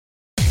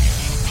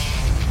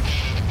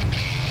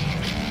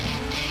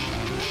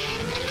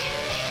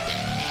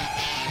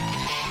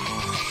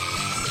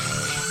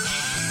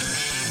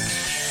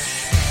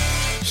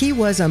He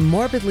was a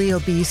morbidly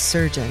obese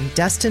surgeon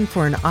destined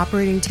for an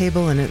operating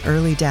table and an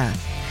early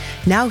death.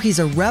 Now he's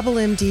a rebel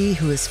MD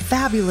who is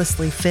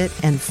fabulously fit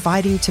and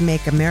fighting to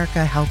make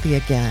America healthy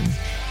again.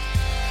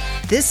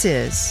 This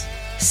is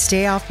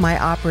Stay Off My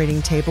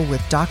Operating Table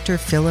with Dr.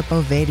 Philip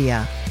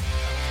Ovadia.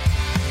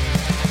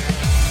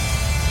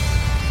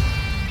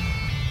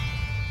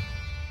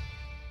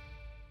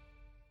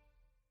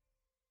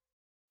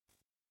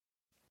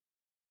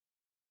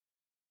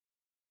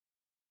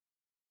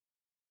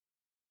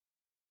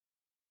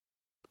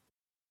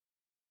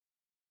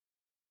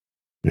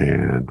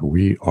 And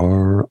we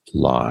are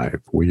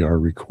live. We are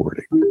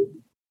recording.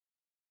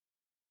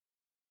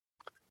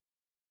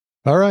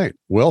 All right.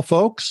 Well,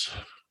 folks,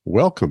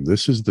 welcome.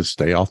 This is the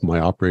Stay Off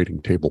My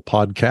Operating Table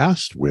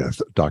podcast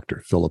with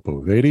Dr. Philip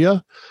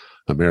Ovadia,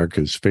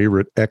 America's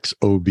favorite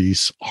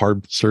ex-obese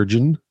heart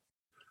surgeon,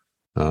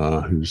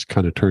 who's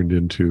kind of turned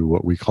into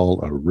what we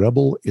call a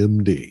rebel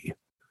MD.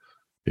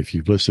 If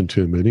you've listened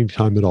to him any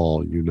time at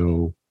all, you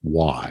know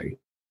why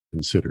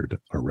considered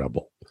a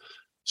rebel.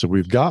 So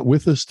we've got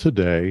with us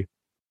today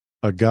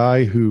a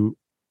guy who,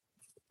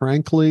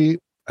 frankly,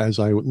 as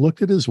I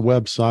looked at his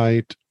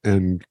website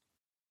and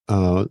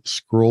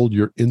scrolled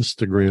your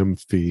Instagram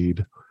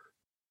feed,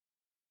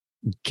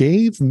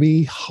 gave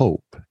me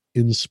hope,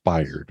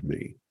 inspired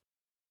me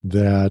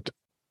that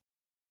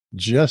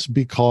just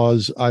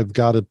because I've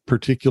got a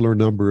particular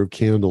number of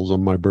candles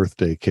on my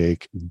birthday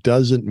cake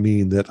doesn't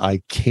mean that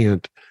I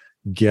can't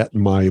get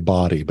my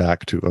body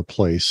back to a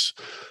place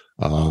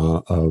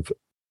of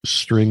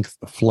strength,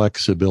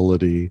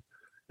 flexibility,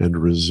 and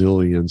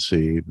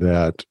resiliency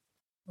that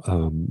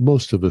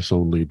most of us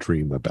only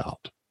dream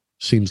about.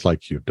 Seems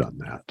like you've done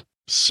that.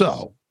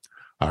 So,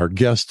 our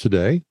guest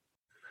today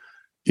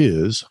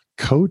is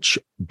Coach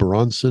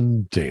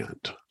Bronson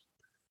Dant.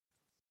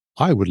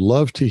 I would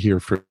love to hear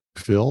from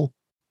Phil.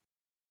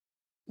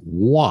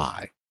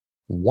 Why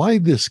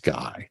this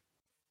guy?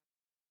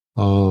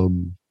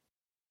 How'd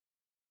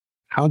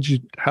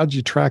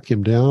you track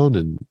him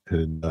down,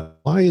 and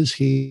why is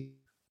he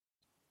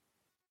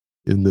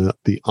in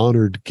the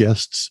honored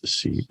guest's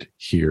seat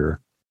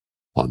here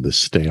on the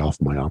Stay Off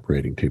My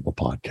Operating Table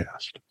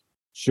podcast?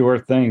 Sure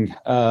thing.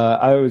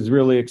 I was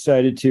really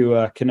excited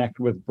to connect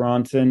with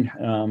Bronson.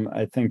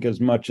 I think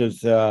as much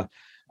as I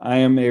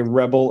am a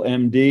rebel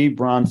MD,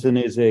 Bronson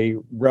is a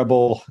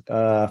rebel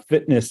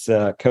fitness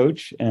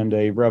coach and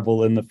a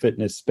rebel in the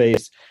fitness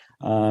space.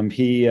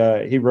 He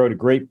wrote a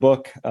great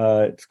book.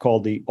 It's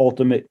called The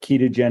Ultimate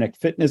Ketogenic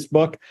Fitness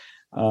Book.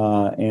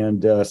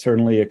 And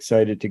certainly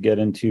excited to get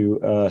into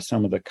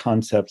some of the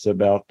concepts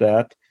about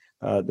that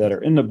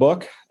are in the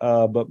book.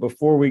 But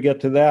before we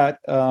get to that,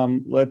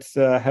 let's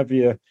have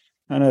you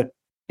kind of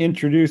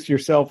introduce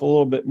yourself a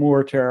little bit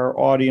more to our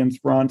audience,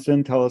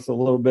 Bronson. Tell us a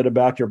little bit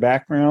about your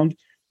background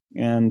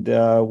and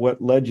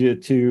what led you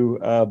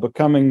to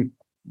becoming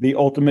the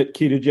ultimate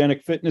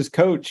ketogenic fitness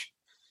coach.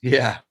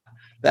 Yeah.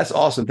 That's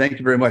awesome. Thank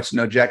you very much.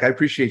 No, Jack, I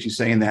appreciate you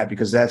saying that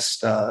because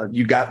that's,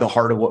 you got the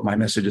heart of what my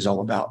message is all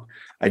about.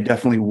 I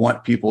definitely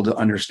want people to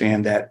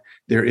understand that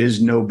there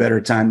is no better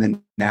time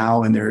than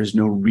now, and there is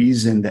no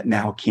reason that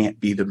now can't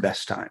be the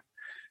best time.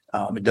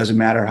 It doesn't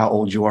matter how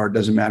old you are. It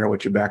doesn't matter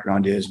what your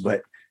background is,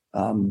 but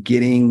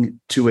getting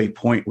to a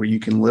point where you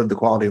can live the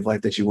quality of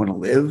life that you want to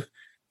live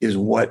is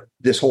what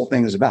this whole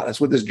thing is about. That's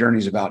what this journey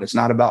is about. It's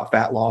not about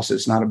fat loss.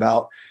 It's not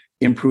about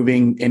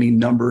improving any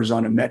numbers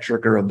on a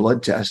metric or a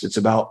blood test. It's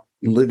about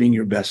living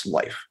your best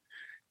life.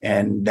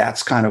 And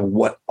that's kind of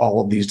what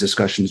all of these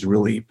discussions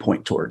really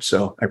point towards.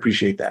 So I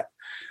appreciate that.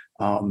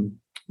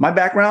 My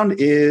background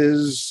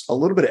is a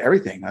little bit of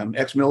everything. I'm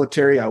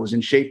ex-military. I was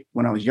in shape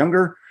when I was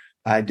younger.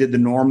 I did the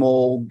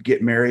normal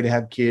get married,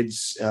 have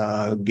kids,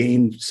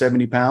 gain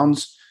 70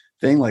 pounds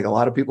thing like a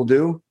lot of people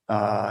do.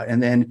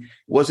 And then it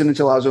wasn't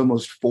until I was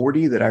almost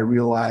 40 that I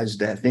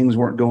realized that things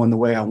weren't going the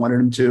way I wanted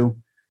them to.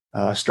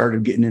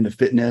 Started getting into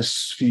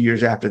fitness a few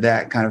years after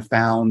that, kind of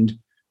found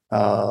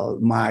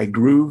my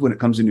groove when it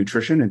comes to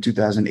nutrition. In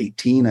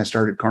 2018, I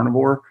started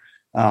carnivore,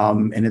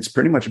 and it's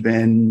pretty much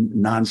been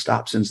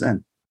nonstop since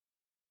then.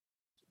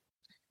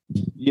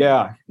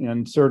 Yeah,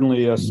 and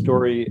certainly a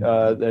story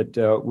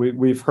that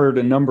we've heard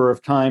a number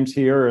of times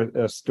here,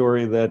 a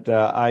story that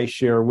I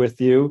share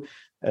with you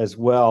as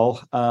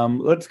well.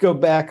 Let's go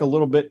back a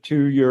little bit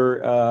to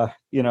your,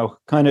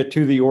 kind of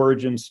to the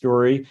origin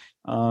story.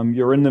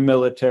 You're in the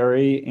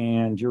military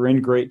and you're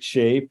in great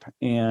shape.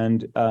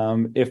 And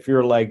if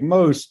you're like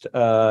most,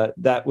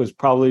 that was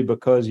probably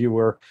because you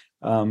were,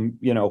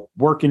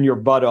 working your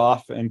butt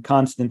off and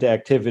constant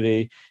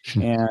activity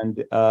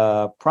and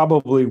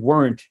probably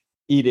weren't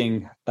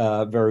eating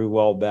very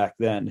well back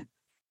then.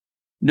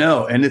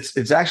 No, and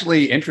it's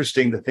actually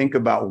interesting to think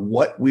about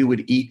what we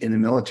would eat in the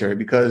military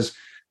because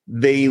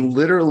they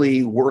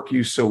literally work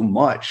you so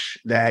much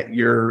that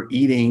you're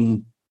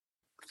eating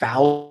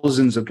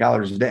thousands of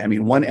calories a day. I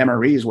mean, one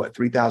MRE is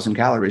 3,000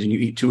 calories, and you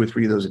eat 2 or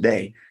 3 of those a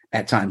day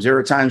at times. There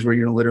are times where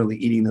you're literally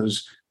eating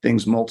those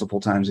things multiple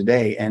times a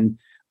day and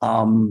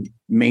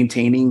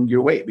maintaining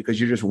your weight because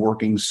you're just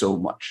working so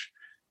much.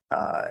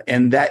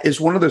 And that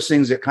is one of those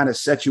things that kind of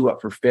sets you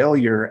up for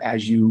failure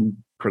as you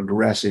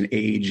progress in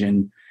age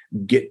and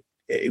get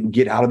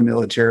out of the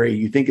military.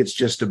 You think it's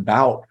just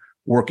about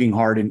working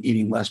hard and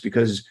eating less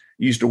because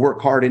you used to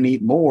work hard and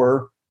eat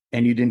more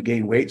and you didn't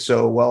gain weight.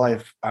 So, well,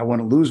 if I want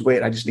to lose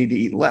weight, I just need to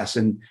eat less.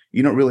 And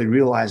you don't really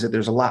realize that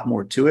there's a lot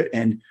more to it.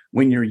 And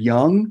when you're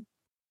young,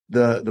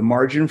 the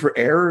margin for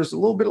error is a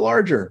little bit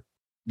larger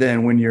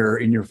than when you're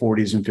in your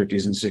 40s and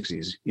 50s and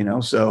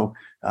 60s, so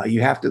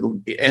you have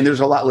to, and there's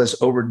a lot less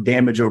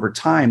damage over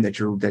time that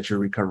you're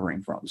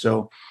recovering from.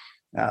 So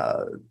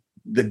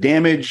the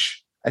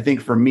damage, I think,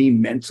 for me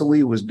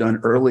mentally was done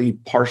early,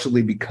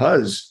 partially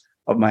because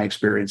of my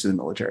experience in the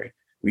military.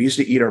 We used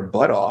to eat our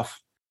butt off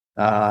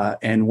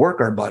and work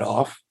our butt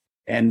off,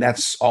 and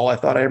that's all I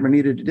thought I ever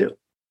needed to do.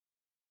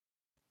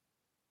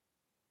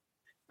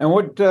 And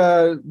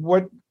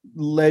what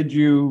led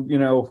you,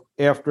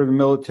 after the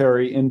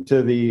military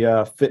into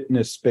the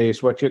fitness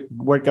space?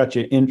 What got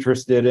you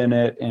interested in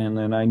it? And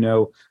then I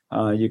know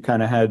you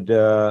kind of had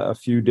a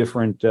few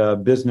different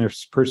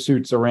business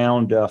pursuits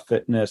around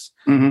fitness.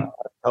 Mm-hmm.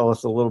 Tell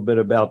us a little bit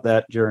about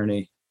that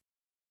journey.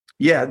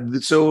 Yeah.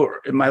 So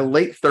in my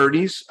late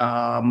 30s,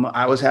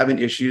 I was having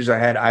issues. I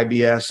had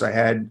IBS. I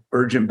had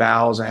urgent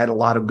bowels. I had a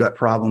lot of gut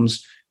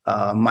problems.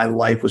 My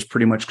life was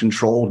pretty much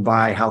controlled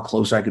by how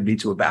close I could be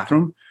to a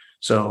bathroom.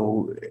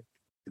 So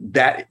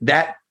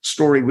that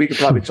story, we could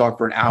probably talk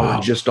for an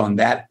hour just on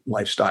that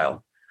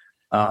lifestyle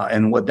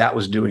and what that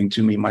was doing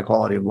to me, my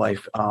quality of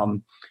life.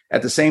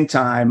 At the same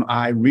time,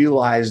 I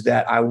realized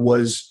that I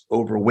was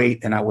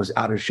overweight and I was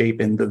out of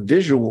shape, and the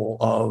visual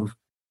of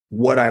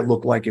what I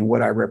looked like and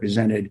what I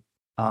represented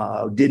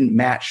didn't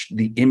match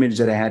the image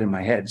that I had in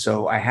my head.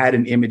 So I had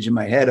an image in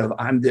my head of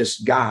I'm this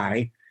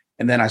guy.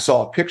 And then I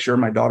saw a picture.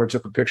 My daughter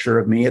took a picture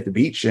of me at the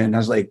beach, and I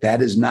was like,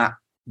 that is not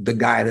the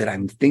guy that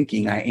I'm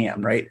thinking I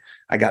am, right?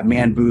 I got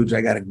man boobs.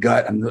 I got a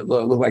gut. I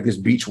look like this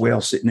beach whale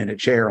sitting in a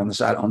chair on the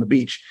side on the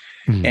beach.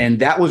 Mm-hmm. And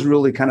that was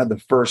really kind of the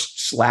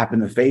first slap in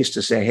the face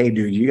to say, hey,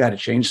 dude, you got to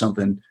change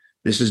something.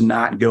 This is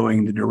not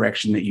going the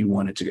direction that you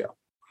want it to go.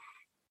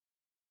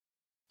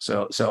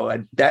 So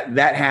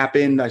that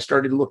happened. I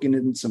started looking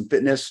into some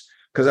fitness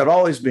because I've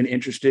always been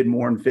interested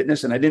more in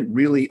fitness, and I didn't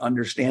really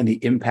understand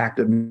the impact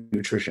of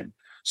nutrition.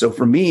 So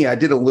for me, I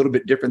did a little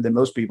bit different than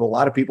most people. A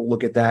lot of people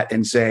look at that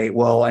and say,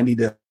 well, I need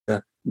to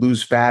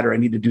lose fat or I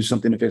need to do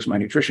something to fix my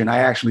nutrition. I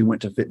actually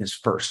went to fitness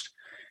first.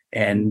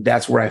 And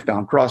that's where I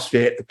found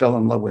CrossFit. I fell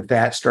in love with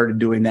that, started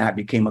doing that,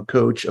 became a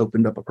coach,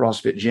 opened up a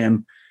CrossFit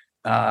gym.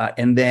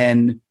 And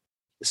then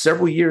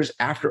several years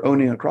after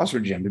owning a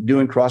CrossFit gym, been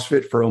doing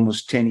CrossFit for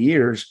almost 10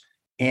 years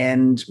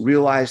and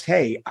realized,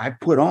 hey, I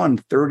put on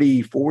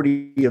 30,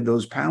 40 of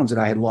those pounds that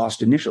I had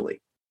lost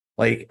initially.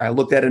 Like I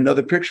looked at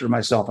another picture of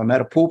myself. I'm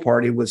at a pool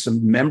party with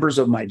some members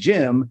of my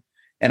gym.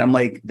 And I'm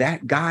like,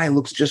 that guy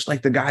looks just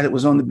like the guy that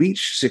was on the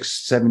beach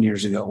 6-7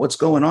 years ago. What's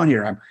going on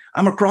here?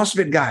 I'm a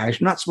CrossFit guy. I'm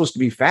not supposed to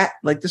be fat.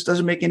 Like this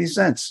doesn't make any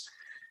sense.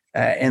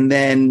 And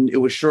then it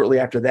was shortly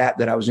after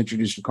that I was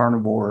introduced to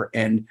carnivore,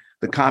 and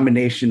the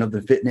combination of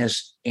the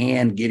fitness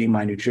and getting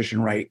my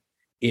nutrition right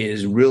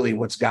is really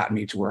what's gotten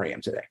me to where I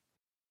am today.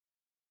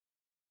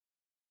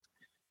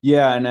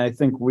 Yeah. And I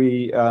think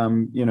we,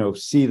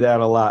 see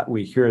that a lot.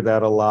 We hear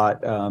that a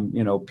lot.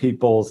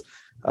 People's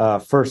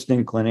first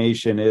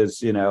inclination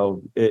is,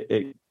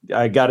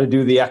 I got to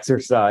do the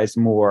exercise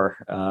more.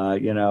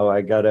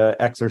 I got to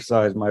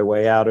exercise my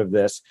way out of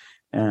this.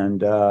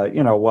 And,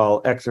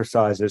 while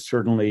exercise is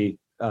certainly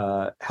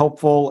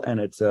helpful and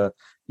it's a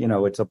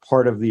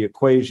part of the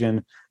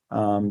equation,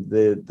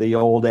 the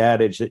old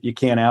adage that you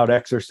can't out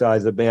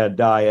exercise a bad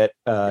diet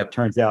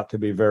turns out to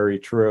be very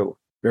true.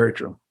 Very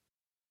true.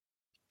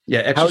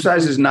 Yeah,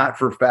 exercise is not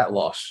for fat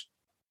loss.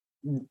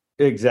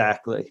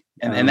 Exactly.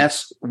 And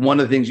that's one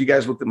of the things, you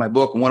guys looked at my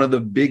book. One of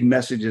the big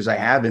messages I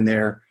have in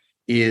there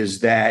is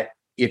that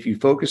if you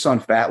focus on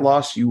fat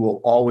loss, you will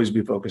always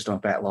be focused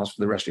on fat loss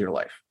for the rest of your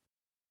life,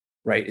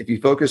 right? If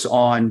you focus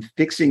on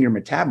fixing your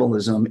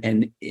metabolism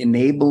and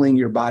enabling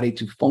your body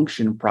to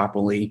function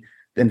properly,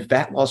 then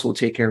fat loss will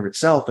take care of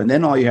itself. And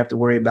then all you have to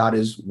worry about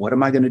is, what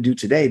am I going to do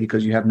today?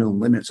 Because you have no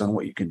limits on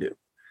what you can do.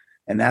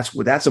 And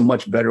that's a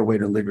much better way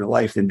to live your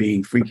life than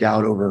being freaked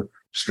out over,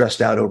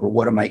 stressed out over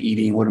what am I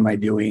eating, what am I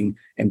doing,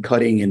 and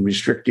cutting and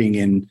restricting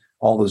and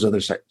all those other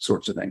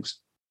sorts of things.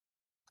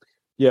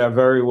 Yeah,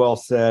 very well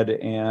said.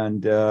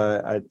 And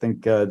I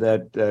think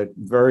that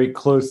very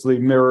closely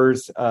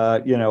mirrors,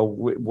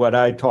 what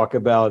I talk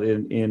about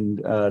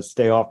in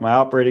Stay Off My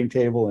Operating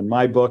Table in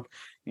my book.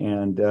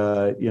 And,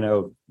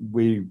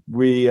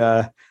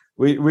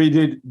 we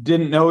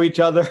didn't know each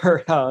other,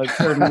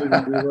 certainly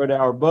when we wrote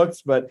our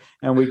books,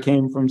 and we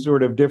came from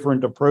sort of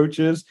different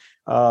approaches,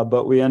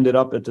 but we ended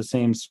up at the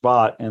same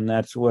spot. And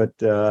that's what,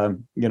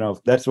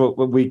 that's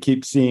what we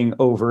keep seeing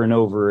over and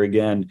over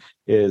again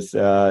is,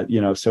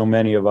 so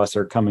many of us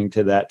are coming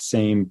to that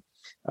same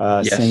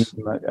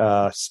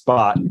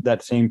spot,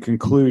 that same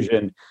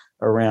conclusion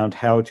around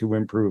how to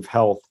improve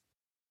health.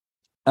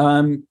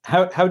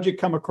 How'd you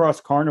come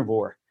across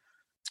carnivore?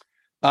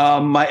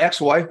 My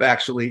ex-wife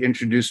actually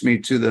introduced me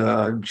to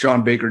the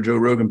Sean Baker, Joe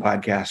Rogan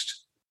podcast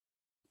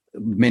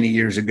many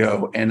years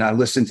ago. And I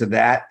listened to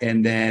that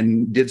and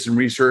then did some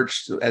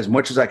research as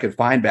much as I could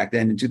find back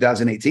then in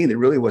 2018. There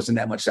really wasn't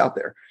that much out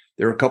there.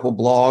 There were a couple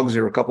blogs,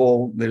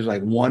 there's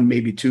like one,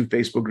 maybe two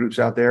Facebook groups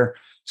out there.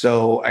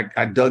 So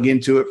I dug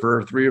into it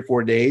for 3 or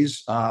 4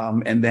 days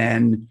and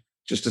then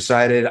just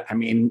decided, I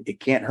mean, it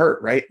can't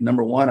hurt, right?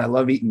 Number one, I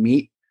love eating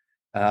meat.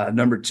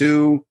 Number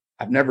two,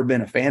 I've never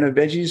been a fan of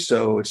veggies,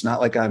 so it's not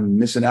like I'm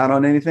missing out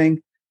on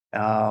anything.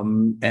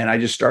 And I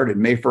just started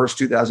May 1st,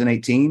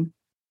 2018.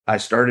 I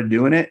started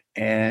doing it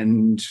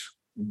and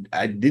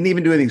I didn't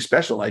even do anything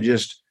special. I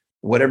just,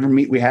 whatever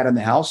meat we had in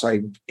the house,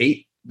 I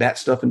ate that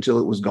stuff until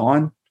it was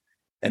gone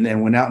and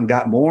then went out and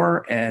got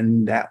more.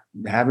 And that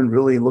haven't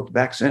really looked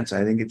back since.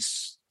 I think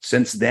it's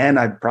since then,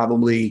 I've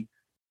probably,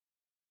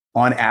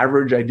 on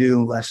average, I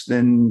do less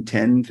than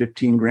 10,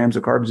 15 grams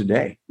of carbs a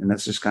day. And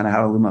that's just kind of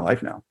how I live my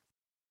life now.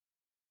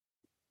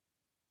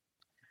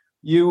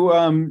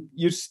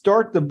 You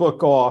start the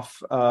book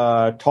off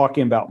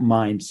talking about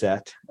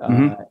mindset,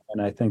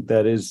 and I think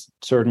that is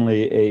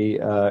certainly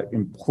a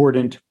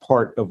important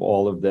part of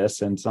all of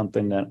this, and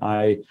something that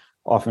I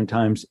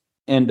oftentimes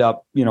end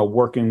up,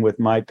 working with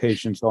my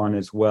patients on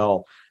as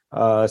well.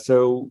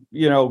 So,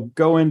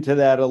 go into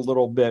that a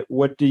little bit.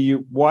 Why do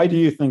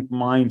you think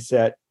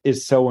mindset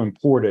is so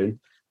important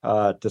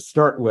to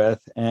start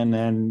with, and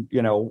then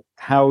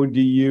how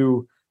do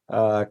you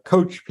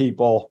coach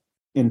people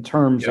in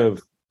terms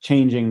of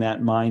changing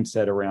that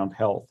mindset around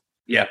health?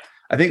 Yeah,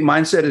 I think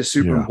mindset is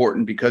super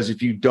important because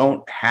if you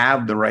don't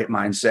have the right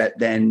mindset,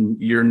 then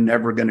you're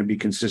never going to be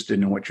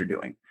consistent in what you're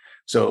doing.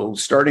 So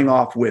starting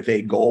off with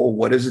a goal,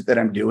 what is it that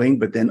I'm doing,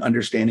 but then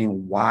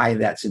understanding why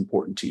that's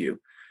important to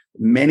you.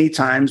 Many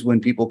times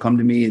when people come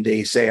to me and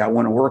they say, I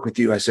want to work with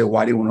you, I say,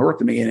 why do you want to work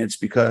with me? And it's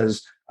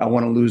because I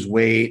want to lose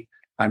weight.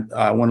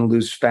 I want to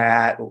lose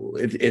fat.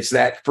 It's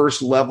that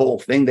first level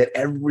thing that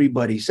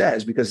everybody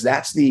says, because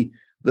that's the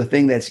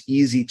thing that's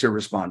easy to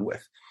respond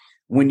with.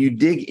 When you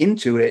dig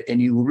into it and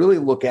you really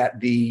look at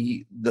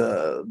the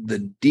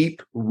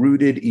deep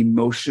rooted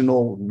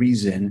emotional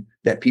reason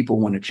that people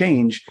want to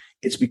change,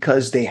 it's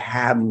because they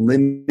have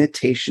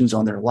limitations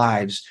on their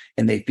lives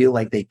and they feel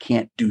like they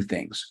can't do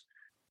things.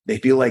 They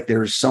feel like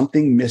there's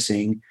something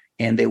missing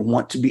and they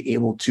want to be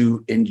able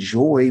to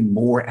enjoy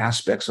more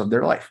aspects of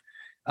their life.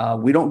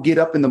 We don't get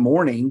up in the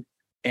morning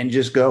and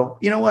just go,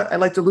 you know what,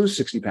 I'd like to lose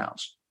 60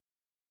 pounds.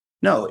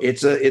 No,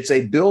 it's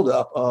a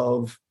buildup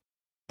of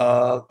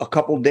a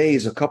couple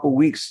days, a couple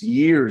weeks,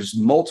 years,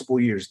 multiple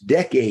years,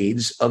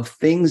 decades of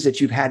things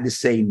that you've had to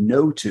say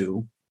no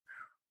to,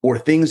 or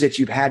things that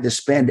you've had to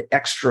spend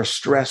extra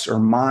stress or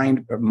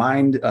mind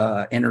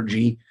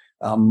energy,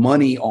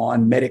 money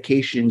on,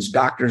 medications,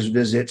 doctor's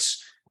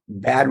visits,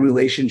 bad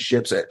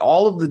relationships,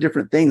 all of the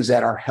different things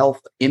that our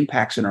health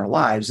impacts in our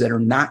lives that are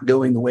not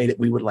going the way that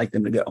we would like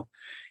them to go.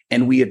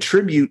 And we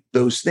attribute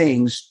those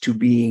things to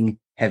being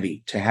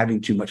heavy, to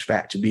having too much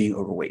fat, to being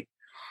overweight,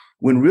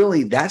 when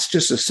really that's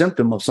just a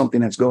symptom of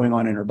something that's going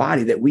on in our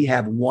body that we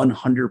have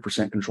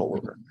 100% control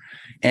over.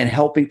 And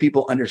helping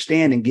people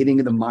understand and getting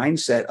in the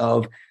mindset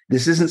of,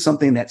 this isn't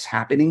something that's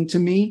happening to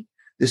me.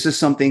 This is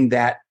something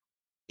that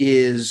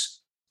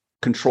is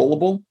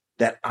controllable,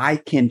 that I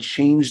can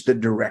change the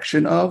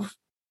direction of,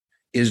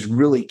 is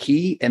really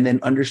key. And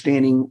then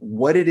understanding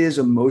what it is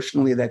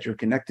emotionally that you're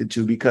connected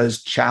to,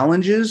 because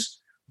challenges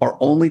are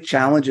only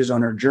challenges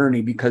on our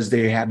journey because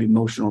they have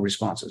emotional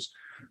responses.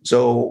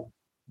 So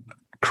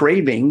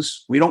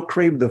cravings, we don't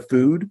crave the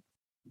food,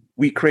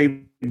 we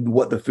crave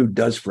what the food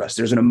does for us.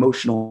 There's an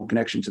emotional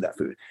connection to that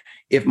food.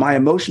 If my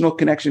emotional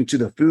connection to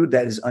the food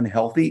that is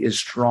unhealthy is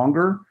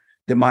stronger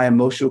than my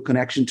emotional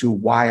connection to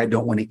why I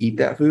don't want to eat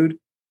that food,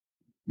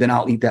 then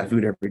I'll eat that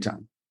food every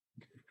time.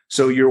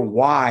 So your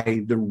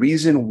why, the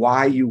reason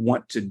why you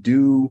want to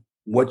do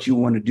what you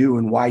want to do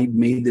and why you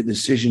made the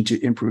decision to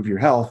improve your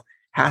health,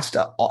 has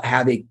to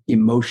have an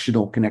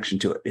emotional connection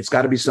to it. It's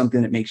got to be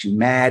something that makes you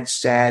mad,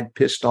 sad,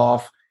 pissed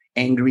off,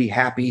 angry,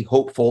 happy,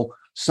 hopeful,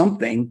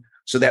 something,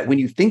 so that when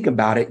you think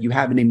about it, you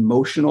have an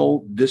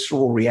emotional,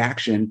 visceral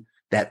reaction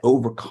that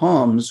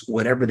overcomes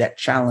whatever that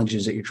challenge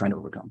is that you're trying to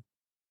overcome.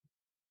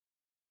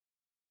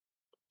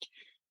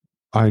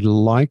 I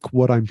like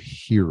what I'm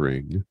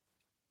hearing.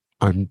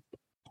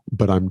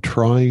 But I'm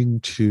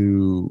trying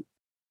to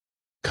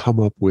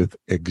come up with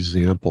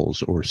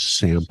examples or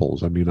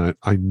samples. I mean,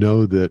 I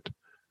know that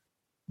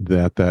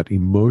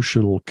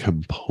emotional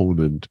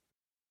component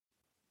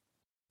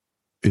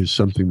is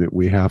something that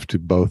we have to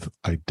both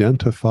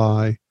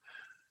identify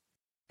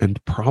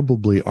and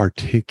probably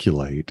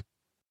articulate.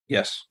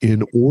 Yes.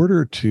 In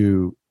order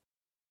to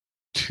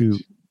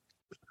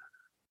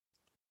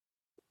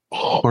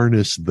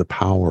harness the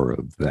power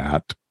of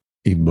that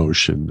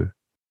emotion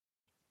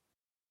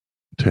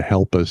to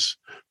help us,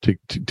 to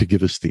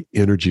give us the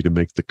energy to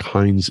make the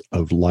kinds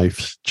of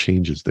life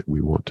changes that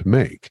we want to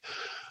make.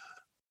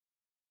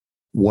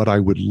 What I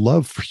would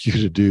love for you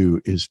to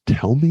do is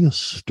tell me a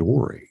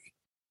story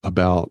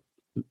about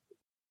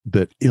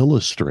that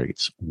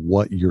illustrates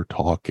what you're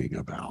talking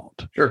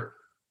about. Sure.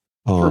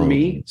 For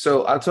me,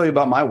 so I'll tell you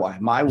about my why.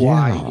 My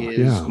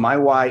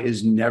why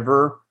is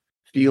never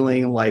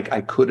feeling like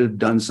I could have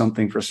done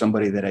something for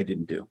somebody that I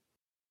didn't do.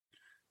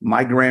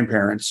 My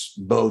grandparents,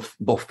 both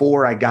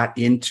before I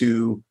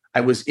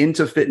was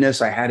into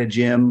fitness, I had a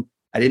gym.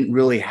 I didn't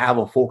really have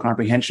a full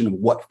comprehension of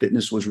what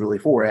fitness was really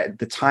for. At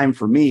the time,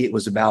 for me, it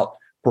was about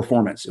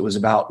performance. It was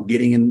about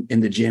getting in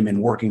the gym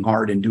and working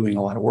hard and doing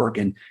a lot of work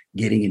and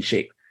getting in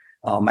shape.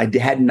 I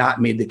had not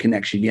made the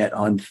connection yet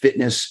on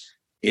fitness,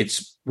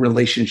 its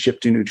relationship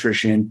to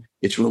nutrition,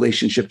 its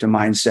relationship to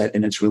mindset,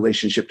 and its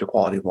relationship to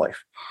quality of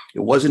life.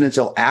 It wasn't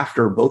until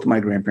after both of my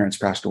grandparents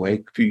passed away,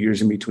 a few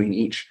years in between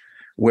each,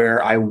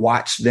 where I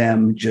watched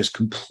them just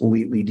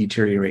completely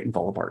deteriorate and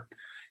fall apart.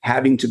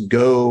 Having to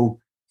go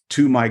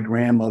to my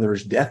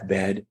grandmother's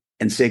deathbed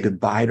and say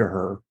goodbye to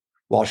her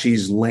while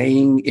she's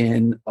laying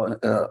in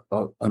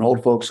an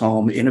old folks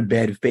home in a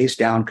bed face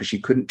down because she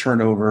couldn't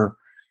turn over,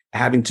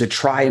 having to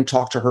try and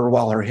talk to her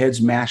while her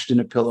head's mashed in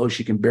a pillow.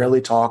 She can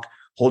barely talk,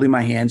 holding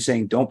my hand,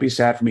 saying, "Don't be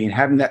sad for me," and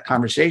having that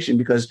conversation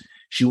because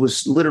she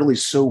was literally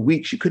so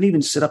weak. She couldn't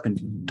even sit up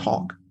and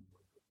talk.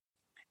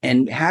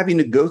 And having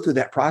to go through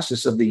that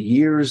process of the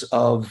years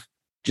of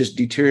just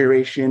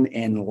deterioration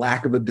and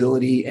lack of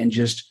ability and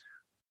just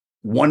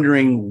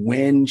wondering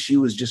when she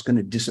was just going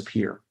to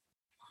disappear.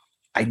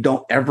 I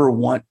don't ever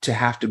want to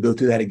have to go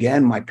through that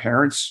again. My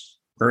parents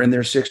are in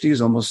their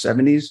 60s, almost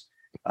 70s.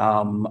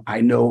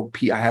 I know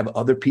I have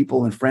other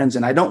people and friends,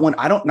 and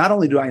not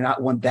only do I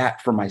not want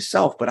that for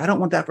myself, but I don't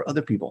want that for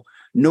other people.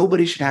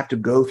 Nobody should have to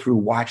go through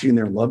watching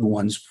their loved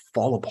ones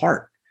fall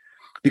apart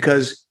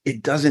because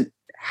it doesn't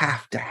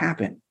have to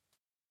happen.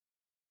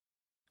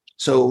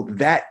 So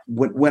that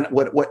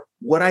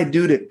what I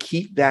do to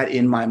keep that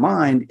in my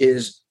mind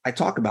is I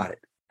talk about it.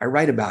 I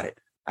write about it.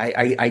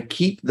 I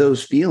keep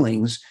those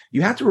feelings.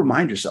 You have to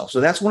remind yourself.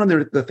 So that's one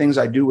of the things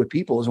I do with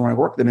people is when I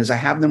work with them is I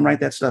have them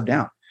write that stuff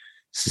down.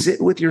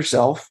 Sit with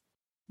yourself,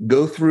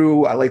 go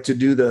through, I like to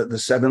do the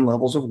 7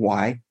 levels of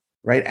why,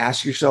 right?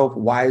 Ask yourself,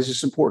 why is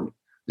this important?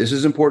 This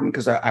is important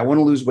because I want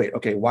to lose weight.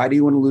 Okay, why do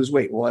you want to lose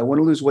weight? Well, I want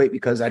to lose weight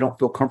because I don't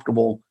feel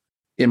comfortable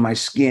in my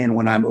skin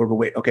when I'm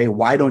overweight. Okay,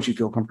 why don't you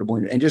feel comfortable?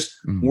 And just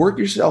work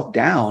yourself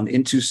down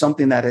into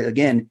something that,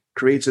 again,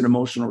 creates an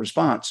emotional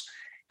response.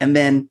 And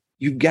then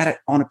you've got it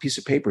on a piece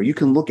of paper. You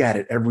can look at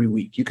it every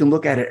week. You can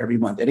look at it every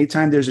month.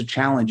 Anytime there's a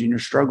challenge and you're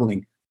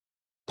struggling,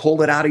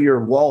 pull it out of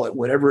your wallet,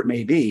 whatever it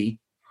may be,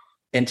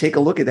 and take a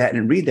look at that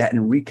and read that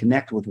and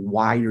reconnect with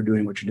why you're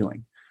doing what you're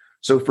doing.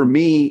 So for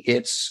me,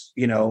 it's,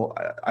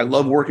 I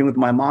love working with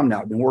my mom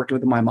now. I've been working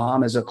with my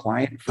mom as a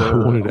client for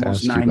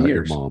almost 9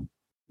 years. Your mom.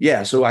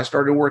 Yeah. So I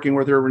started working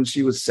with her when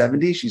she was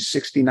 70. She's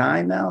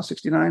 69 now,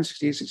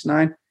 68,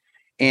 69.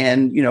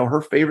 And,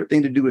 her favorite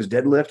thing to do is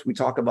deadlift. We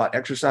talk about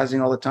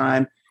exercising all the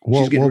time.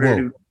 She's getting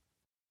ready to.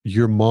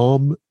 Your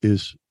mom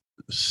is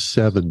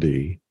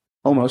 70.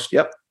 Almost.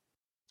 Yep.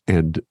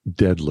 And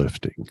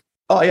deadlifting.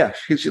 Oh, yeah.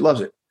 She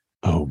loves it.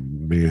 Oh,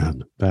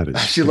 man. That is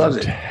she loves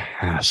it.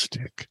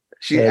 Fantastic.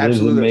 She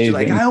absolutely. She's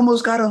like, I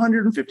almost got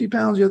 150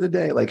 pounds the other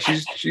day. Like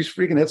she's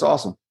freaking. It's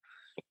awesome.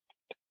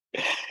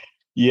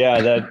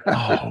 Yeah,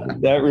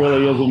 that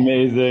really is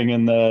amazing.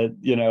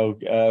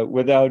 And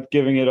without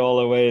giving it all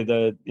away,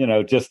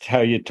 just how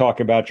you talk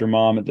about your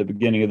mom at the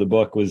beginning of the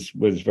book was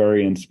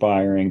very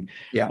inspiring.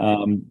 Yeah.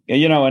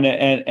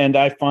 And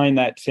I find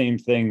that same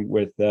thing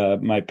with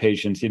my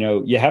patients.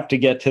 You have to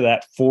get to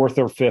that 4th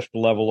or 5th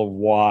level of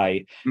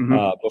why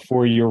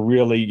before you're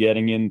really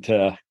getting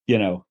into,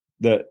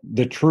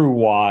 the true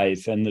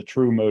whys and the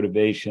true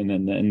motivation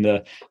and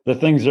the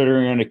things that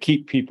are going to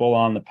keep people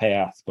on the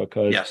path.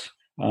 Because yes.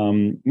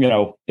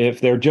 If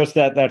they're just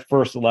at that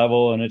first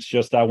level and it's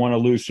just, I want to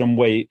lose some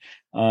weight,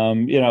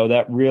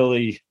 that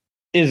really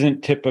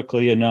isn't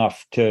typically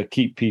enough to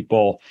keep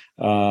people,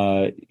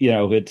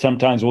 it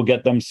sometimes will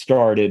get them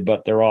started,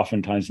 but they're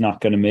oftentimes not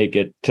going to make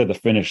it to the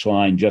finish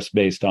line just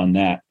based on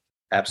that.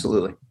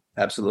 Absolutely.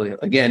 Absolutely.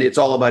 Again, it's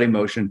all about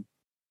emotion.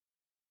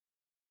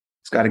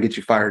 It's got to get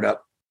you fired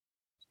up.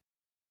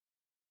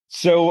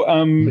 So,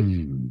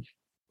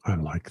 I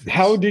like this.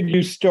 How did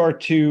you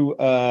start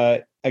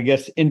to,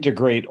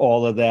 integrate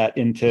all of that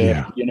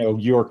into,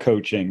 your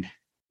coaching?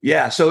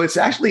 Yeah. So it's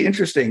actually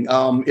interesting.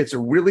 It's a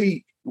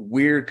really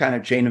weird kind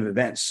of chain of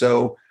events.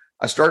 So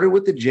I started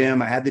with the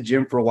gym. I had the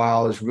gym for a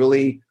while. I was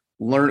really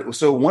learning.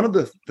 So one of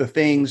the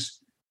things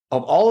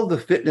of all of the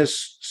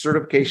fitness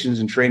certifications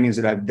and trainings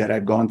that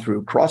I've gone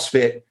through,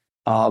 CrossFit,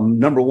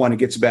 number one, it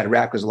gets a bad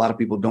rap because a lot of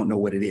people don't know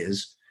what it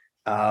is.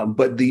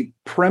 But the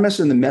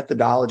premise and the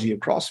methodology of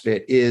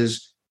CrossFit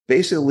is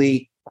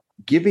basically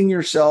giving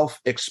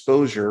yourself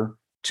exposure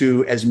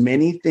to as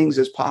many things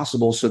as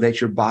possible so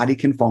that your body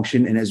can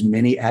function in as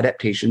many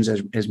adaptations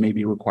as may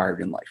be required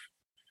in life,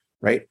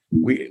 right?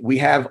 We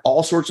have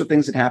all sorts of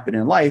things that happen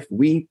in life.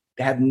 We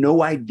have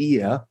no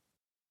idea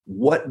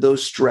what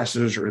those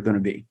stressors are going to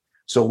be.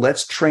 So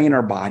let's train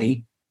our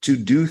body to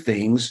do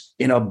things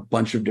in a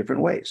bunch of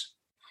different ways.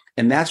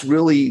 And that's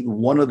really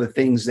one of the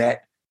things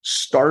that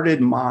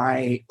started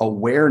my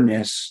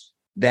awareness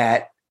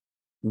that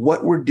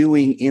what we're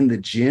doing in the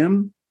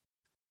gym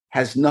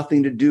has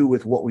nothing to do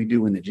with what we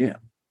do in the gym.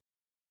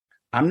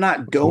 I'm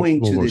not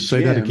going to the gym.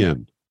 Say that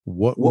again.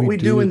 What we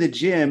do in the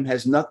gym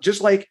has not,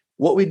 just like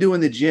what we do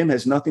in the gym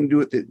has nothing to do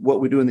with what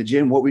we do in the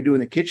gym. What we do in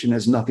the kitchen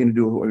has nothing to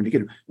do with what we do in the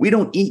kitchen. We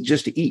don't eat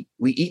just to eat.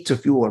 We eat to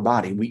fuel our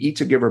body. We eat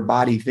to give our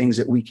body things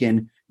that we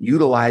can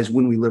utilize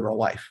when we live our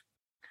life.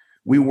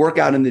 We work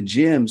out in the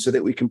gym so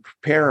that we can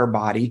prepare our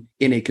body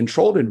in a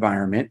controlled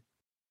environment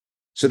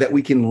so that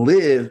we can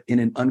live in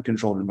an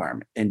uncontrolled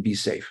environment and be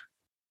safe.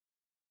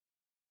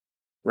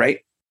 Right?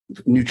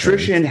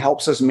 Nutrition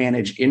helps us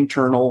manage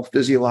internal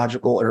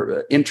physiological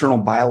or internal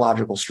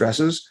biological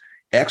stresses.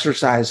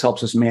 Exercise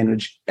helps us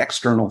manage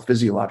external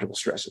physiological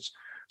stresses.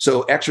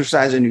 So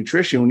exercise and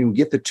nutrition, when you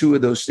get the two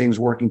of those things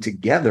working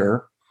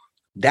together,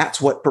 that's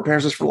what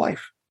prepares us for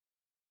life.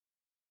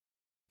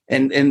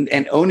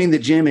 And owning the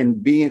gym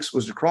and being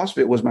exposed to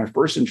CrossFit was my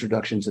first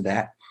introduction to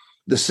that.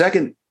 The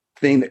second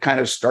thing that kind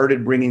of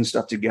started bringing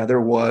stuff together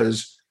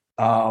was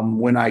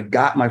when I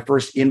got my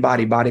first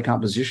in-body body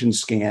composition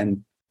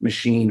scan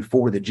machine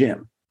for the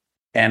gym.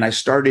 And I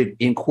started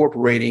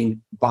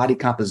incorporating body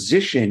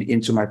composition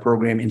into my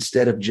program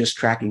instead of just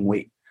tracking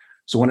weight.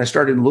 So when I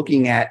started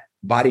looking at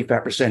body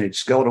fat percentage,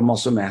 skeletal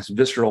muscle mass,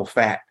 visceral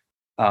fat,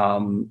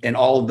 and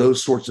all of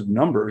those sorts of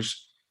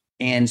numbers,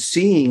 and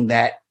seeing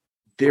that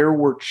there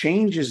were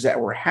changes that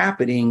were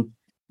happening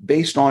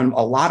based on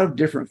a lot of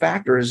different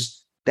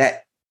factors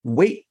that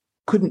weight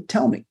couldn't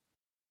tell me.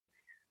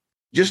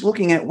 Just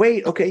looking at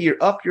weight, okay,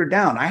 you're up, you're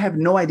down. I have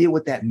no idea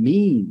what that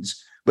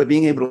means. But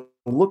being able to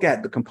look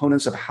at the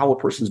components of how a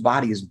person's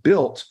body is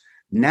built,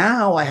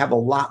 now I have a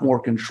lot more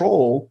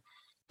control,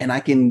 and I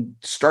can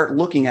start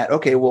looking at,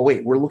 okay, well,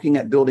 wait, we're looking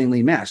at building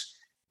lean mass.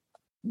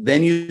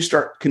 Then you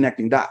start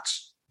connecting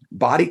dots.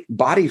 Body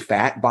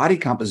fat, body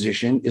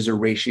composition is a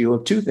ratio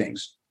of two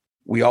things.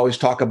 We always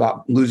talk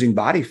about losing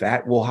body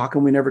fat. Well, how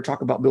come we never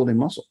talk about building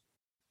muscle?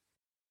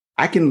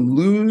 I can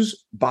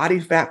lose body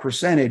fat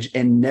percentage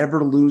and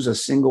never lose a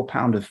single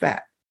pound of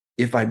fat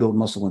if I build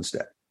muscle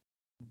instead.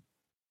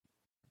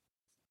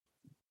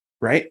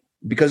 Right?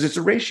 Because it's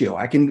a ratio.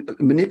 I can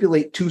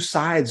manipulate two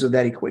sides of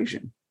that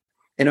equation.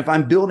 And if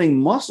I'm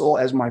building muscle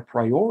as my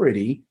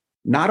priority,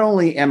 not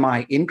only am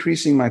I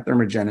increasing my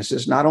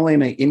thermogenesis, not only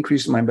am I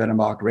increasing my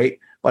metabolic rate,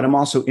 but I'm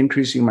also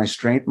increasing my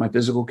strength, my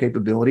physical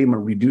capability, I'm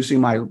reducing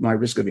my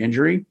risk of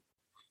injury,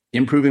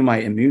 improving my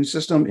immune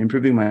system,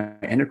 improving my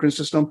endocrine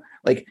system.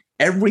 Like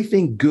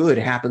everything good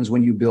happens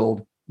when you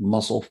build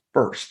muscle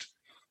first.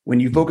 When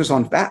you focus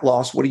on fat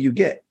loss, what do you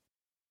get?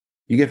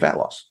 You get fat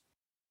loss.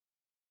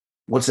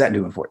 What's that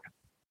doing for you?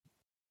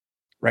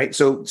 Right?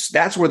 So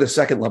that's where the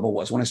second level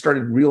was, when I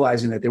started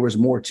realizing that there was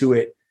more to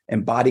it,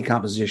 and body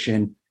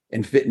composition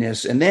and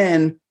fitness. And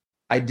then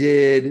I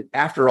did,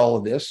 after all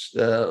of this,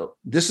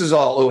 this is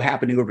all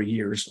happening over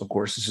years. Of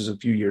course, this is a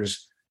few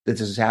years that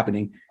this is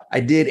happening. I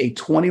did a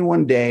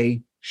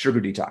 21-day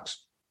sugar detox.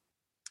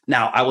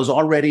 Now, I was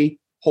already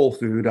whole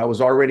food. I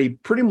was already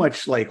pretty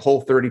much like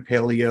Whole30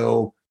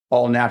 paleo,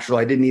 all natural.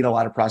 I didn't eat a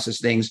lot of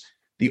processed things.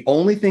 The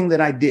only thing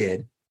that I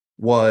did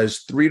was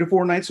 3 to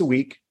 4 nights a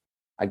week.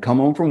 I'd come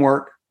home from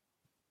work,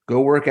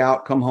 go work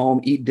out, come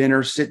home, eat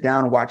dinner, sit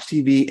down, watch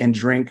TV, and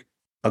drink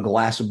a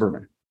glass of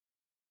bourbon.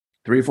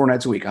 3 or 4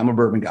 nights a week. I'm a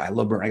bourbon guy. I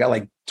love bourbon. I got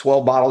like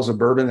 12 bottles of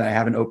bourbon that I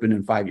haven't opened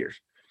in 5 years.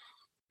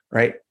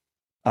 Right.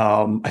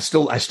 I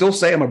still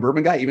say I'm a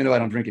bourbon guy, even though I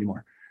don't drink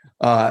anymore.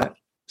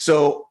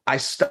 So I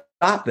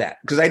stopped that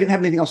because I didn't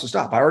have anything else to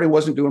stop. I already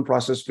wasn't doing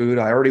processed food.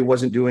 I already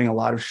wasn't doing a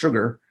lot of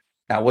sugar.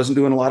 I wasn't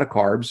doing a lot of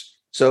carbs.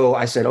 So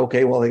I said,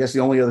 okay, well, I guess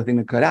the only other thing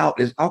to cut out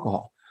is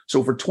alcohol.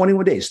 So for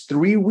 21 days,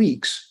 3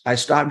 weeks, I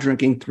stopped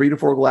drinking 3 to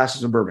 4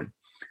 glasses of bourbon.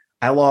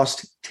 I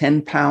lost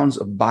 10 pounds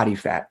of body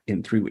fat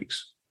in 3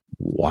 weeks.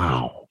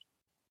 Wow.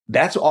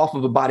 That's off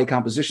of a body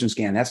composition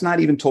scan. That's not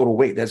even total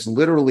weight. That's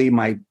literally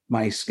my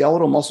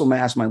skeletal muscle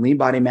mass, my lean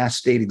body mass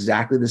stayed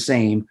exactly the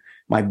same.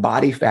 My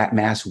body fat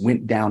mass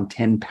went down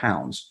 10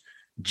 pounds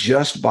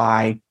just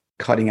by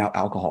cutting out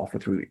alcohol for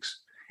 3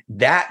 weeks.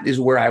 That is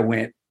where I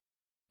went,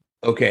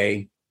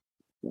 okay,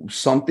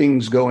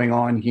 something's going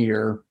on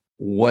here.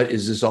 What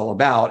is this all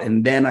about?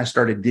 And then I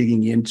started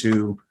digging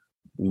into,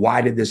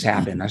 why did this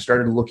happen? I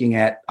started looking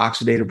at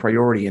oxidative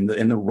priority and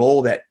the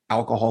role that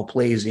alcohol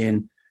plays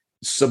in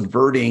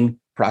subverting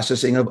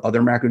processing of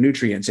other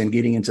macronutrients and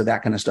getting into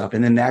that kind of stuff.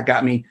 And then that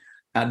got me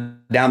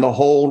down the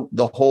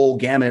whole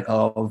gamut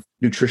of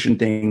nutrition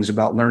things,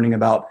 about learning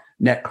about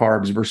net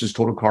carbs versus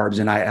total carbs,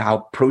 and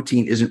how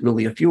protein isn't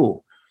really a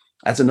fuel.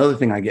 That's another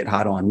thing I get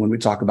hot on when we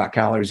talk about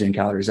calories in,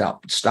 calories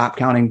out. Stop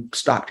counting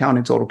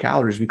total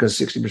calories, because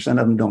 60%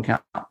 of them don't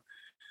count.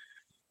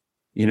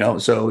 You know,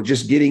 so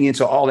just getting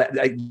into all that,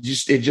 it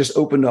just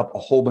opened up a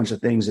whole bunch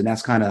of things, and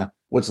that's kind of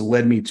what's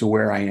led me to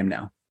where I am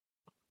now.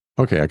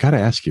 Okay, I got to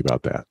ask you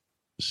about that.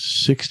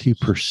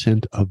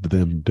 60% of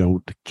them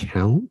don't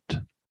count?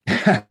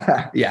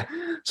 Yeah.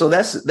 So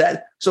that's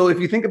that. So if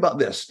you think about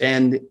this,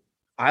 and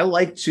I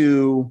like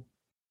to,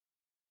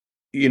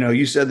 you know,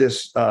 you said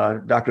this,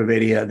 Dr.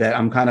 Vaidya, that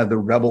I'm kind of the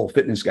rebel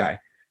fitness guy.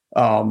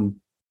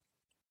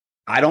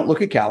 I I don't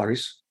look at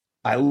calories.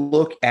 I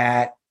look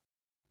at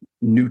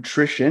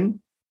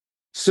nutrition,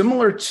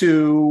 similar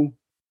to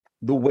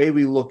the way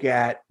we look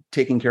at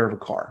taking care of a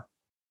car.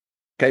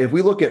 Okay, if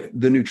we look at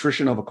the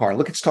nutrition of a car,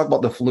 let's talk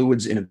about the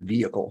fluids in a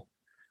vehicle.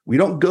 We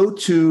don't go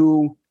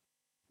to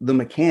the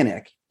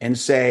mechanic and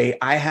say,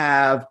 I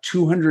have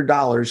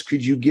 $200.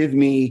 Could you give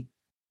me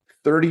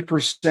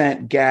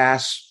 30%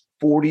 gas,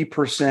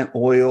 40%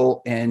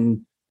 oil,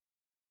 and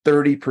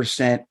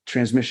 30%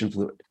 transmission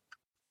fluid?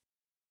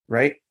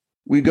 Right?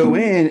 We go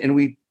in and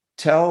we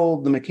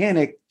tell the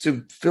mechanic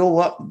to fill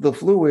up the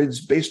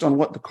fluids based on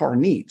what the car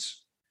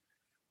needs.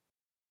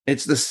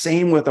 It's the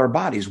same with our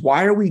bodies.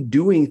 Why are we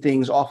doing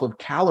things off of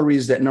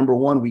calories that, number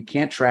one, we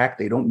can't track?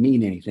 They don't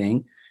mean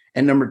anything.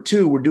 And number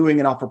two, we're doing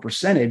it off a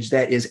percentage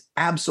that is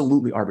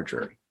absolutely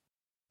arbitrary.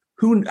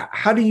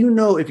 How do you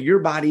know if your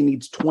body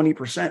needs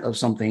 20% of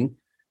something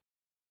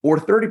or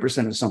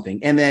 30% of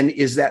something? And then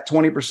is that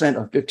 20%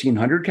 of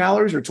 1,500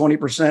 calories or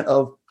 20%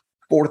 of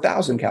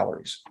 4,000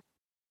 calories?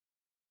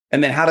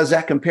 And then how does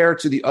that compare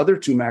to the other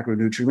two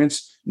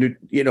macronutrients,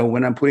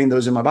 when I'm putting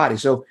those in my body?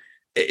 So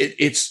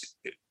it's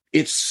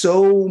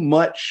so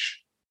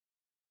much,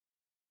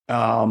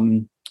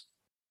 the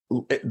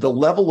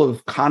level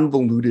of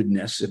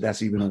convolutedness, if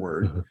that's even a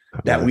word,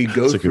 that we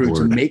go through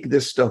to make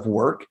this stuff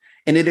work.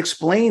 And it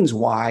explains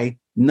why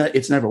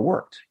it's never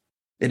worked.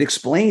 It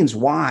explains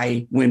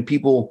why when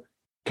people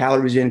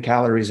calories in,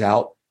 calories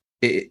out,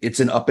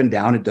 it's an up and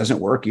down. It doesn't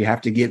work. You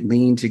have to get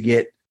lean to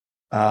get,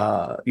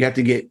 you have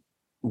to get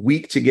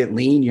weak to get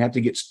lean. You have to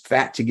get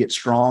fat to get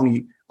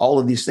strong. All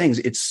of these things.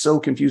 It's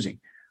so confusing.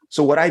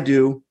 So what I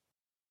do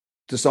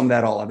to sum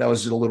that all up, that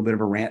was just a little bit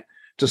of a rant.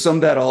 To sum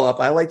that all up,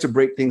 I like to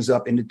break things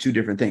up into two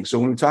different things. So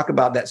when we talk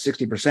about that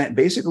 60%,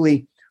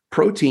 basically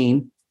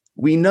protein,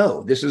 we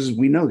know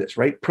this,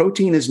 right?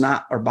 Protein is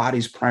not our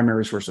body's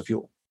primary source of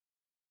fuel.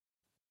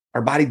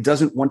 Our body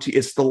doesn't want to,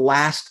 it's the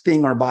last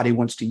thing our body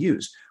wants to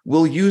use.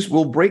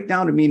 We'll break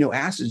down amino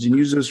acids and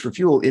use those for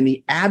fuel in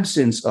the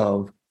absence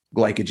of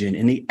glycogen,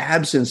 in the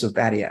absence of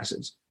fatty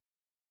acids.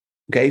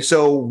 Okay,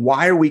 so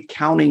why are we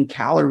counting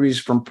calories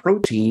from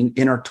protein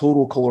in our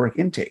total caloric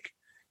intake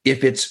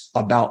if it's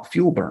about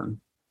fuel burn?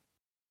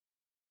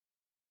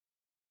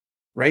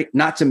 Right?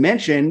 Not to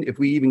mention, if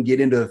we even get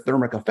into the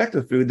thermic effect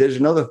of food, there's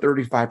another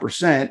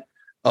 35%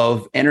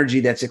 of energy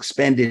that's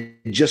expended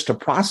just to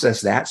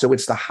process that. So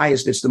it's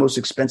the most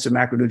expensive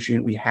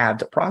macronutrient we have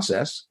to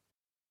process.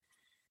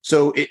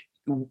 So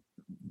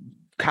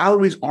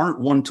calories aren't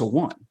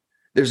one-to-one.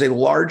 There's a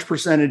large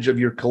percentage of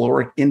your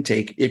caloric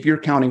intake, if you're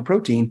counting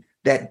protein,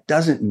 that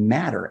doesn't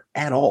matter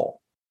at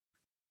all.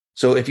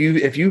 So if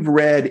you've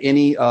read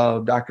any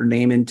of Dr.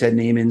 Naiman, Ted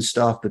Naiman's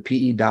stuff, the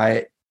PE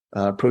diet,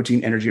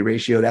 protein energy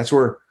ratio, that's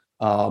where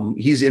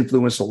he's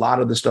influenced a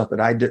lot of the stuff that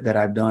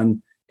I've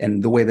done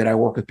and the way that I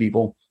work with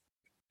people.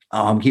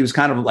 He was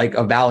kind of like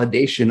a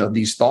validation of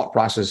these thought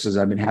processes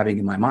I've been having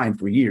in my mind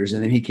for years.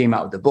 And then he came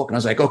out with the book and I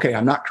was like, okay,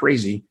 I'm not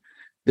crazy.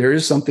 There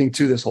is something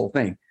to this whole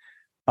thing.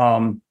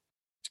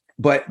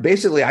 But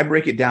basically I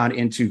break it down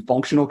into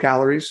functional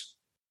calories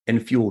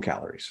and fuel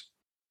calories.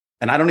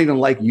 And I don't even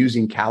like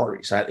using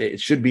calories. It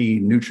should be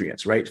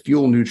nutrients, right?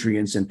 Fuel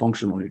nutrients and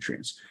functional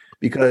nutrients,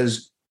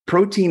 because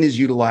protein is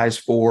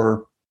utilized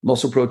for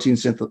muscle protein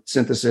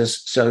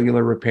synthesis,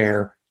 cellular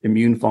repair,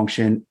 immune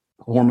function,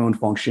 hormone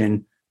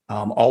function,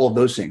 all of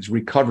those things,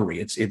 recovery.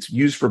 It's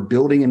used for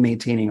building and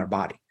maintaining our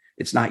body.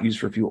 It's not used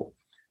for fuel.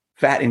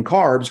 Fat and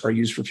carbs are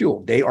used for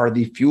fuel. They are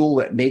the fuel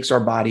that makes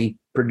our body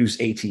produce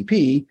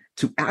ATP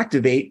to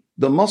activate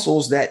the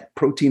muscles that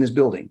protein is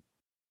building.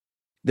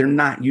 They're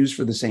not used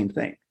for the same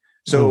thing.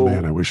 So,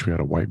 man, I wish we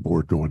had a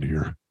whiteboard going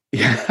here.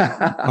 Yeah,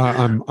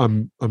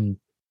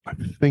 I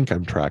think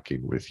I'm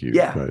tracking with you.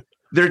 Yeah, but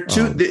they're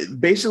two.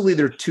 Basically,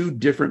 they're two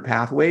different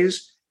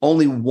pathways.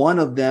 Only one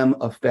of them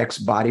affects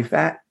body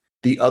fat.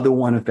 The other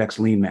one affects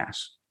lean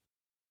mass.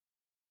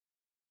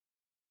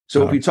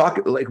 So if we talk,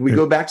 we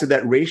go back to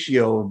that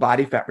ratio of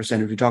body fat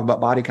percentage, we talk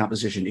about body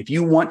composition. If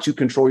you want to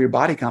control your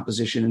body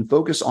composition and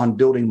focus on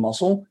building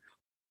muscle,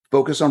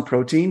 focus on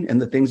protein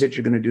and the things that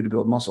you're going to do to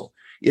build muscle.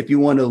 If you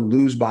want to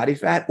lose body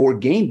fat or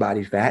gain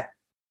body fat,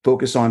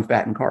 focus on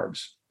fat and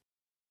carbs.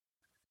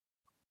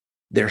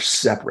 They're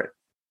separate.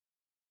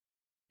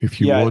 If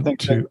you want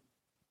to,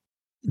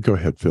 go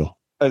ahead, Phil.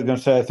 I was going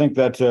to say, I think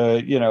that's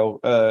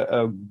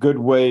a good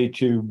way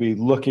to be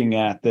looking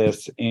at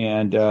this,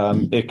 and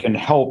it can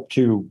help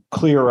to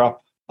clear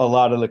up a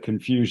lot of the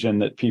confusion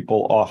that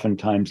people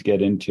oftentimes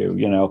get into.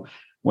 You know,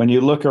 when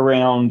you look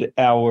around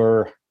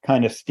our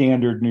kind of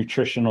standard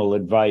nutritional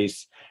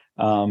advice,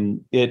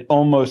 it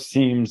almost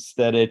seems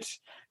that it's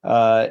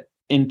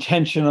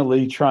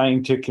intentionally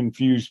trying to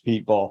confuse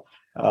people.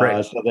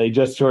 Right. So they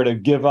just sort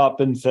of give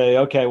up and say,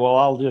 okay, well,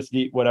 I'll just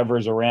eat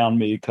whatever's around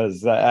me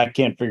because I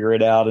can't figure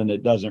it out and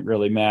it doesn't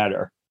really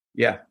matter.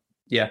 Yeah.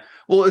 Yeah.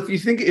 Well, if you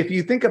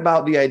think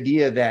about the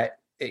idea that,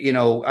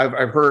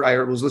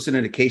 I was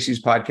listening to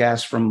Casey's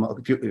podcast from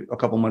a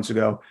couple months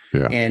ago,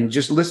 and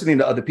just listening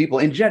to other people,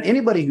 and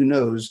anybody who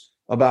knows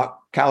about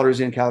calories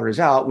in, calories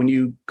out. When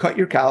you cut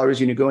your calories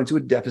and you go into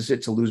a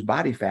deficit to lose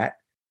body fat,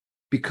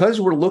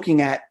 because we're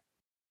looking at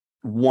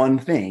one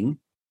thing,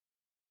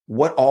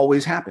 what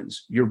always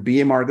happens? Your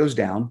BMR goes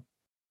down.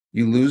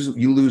 You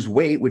lose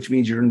weight, which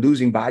means you're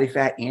losing body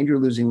fat and you're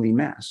losing lean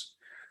mass.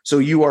 So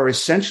you are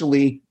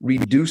essentially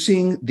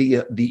reducing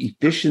the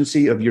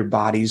efficiency of your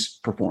body's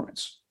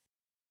performance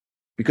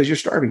because you're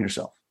starving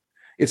yourself.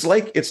 It's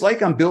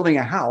like I'm building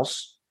a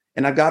house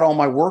and I've got all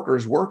my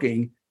workers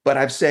working, but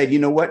I've said, you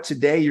know what?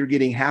 Today you're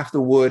getting half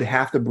the wood,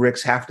 half the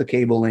bricks, half the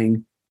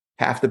cabling,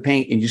 half the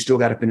paint, and you still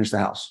got to finish the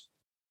house.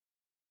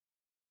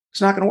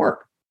 It's not going to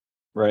work.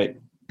 Right.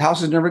 The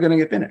house is never going to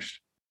get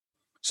finished.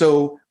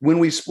 So when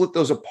we split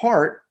those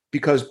apart,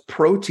 because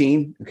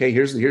protein, okay,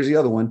 here's the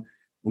other one,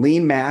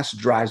 lean mass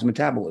drives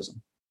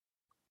metabolism.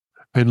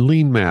 And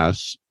lean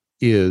mass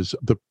is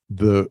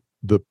the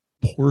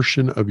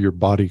portion of your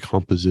body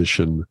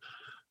composition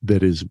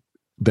that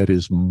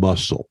is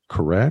muscle,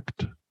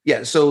 correct?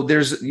 Yeah. So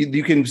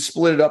you can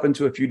split it up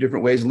into a few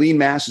different ways. Lean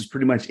mass is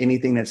pretty much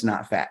anything that's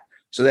not fat.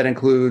 So that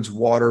includes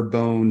water,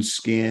 bones,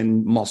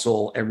 skin,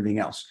 muscle, everything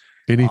else.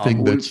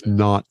 Anything that's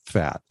not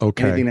fat.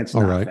 Okay. Anything that's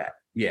not fat.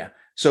 Yeah.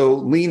 So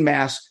lean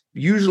mass,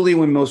 usually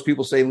when most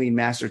people say lean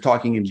mass, they're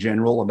talking in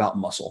general about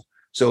muscle.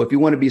 So if you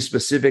want to be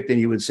specific, then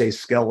you would say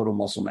skeletal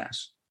muscle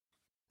mass.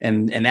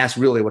 And that's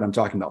really what I'm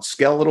talking about.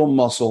 Skeletal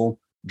muscle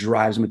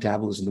drives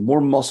metabolism. The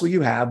more muscle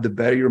you have, the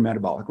better your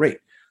metabolic rate.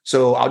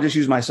 So I'll just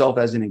use myself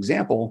as an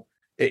example.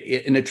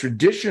 In a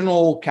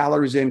traditional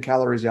calories in,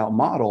 calories out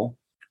model,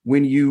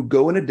 when you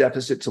go in a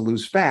deficit to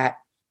lose fat,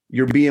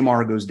 your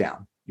BMR goes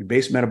down. Your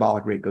base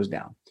metabolic rate goes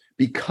down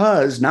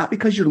not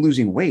because you're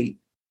losing weight,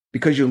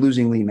 because you're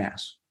losing lean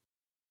mass.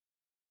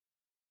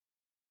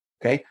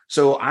 Okay.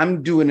 So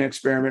I'm doing an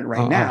experiment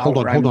right now.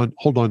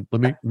 Hold on.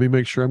 Let me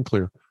make sure I'm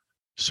clear.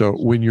 So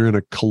when you're in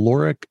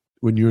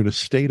a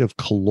state of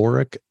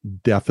caloric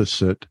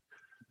deficit,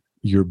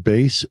 your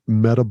base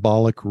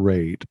metabolic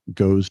rate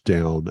goes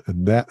down.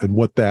 And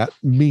what that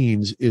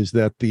means is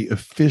that the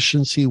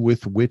efficiency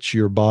with which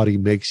your body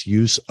makes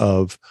use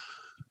of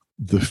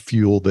the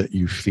fuel that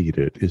you feed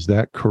it. Is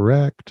that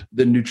correct?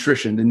 The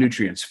nutrition, the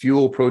nutrients,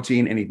 fuel,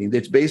 protein, anything.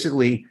 That's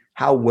basically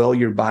how well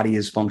your body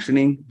is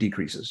functioning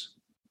decreases.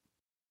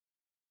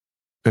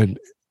 And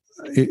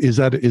is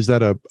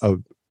that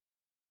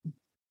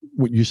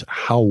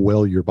how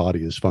well your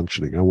body is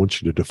functioning? I want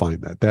you to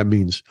define that. That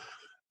means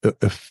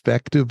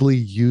effectively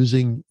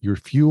using your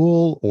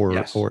fuel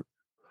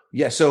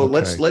yes. So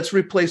let's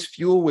replace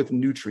fuel with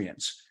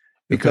nutrients.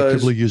 Because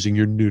effectively using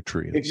your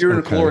nutrients. If you're in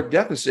a caloric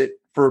deficit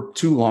for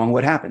too long,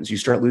 what happens? You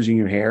start losing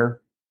your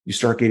hair, you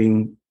start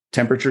getting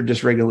temperature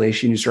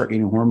dysregulation, you start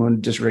getting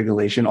hormone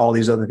dysregulation, all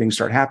these other things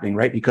start happening,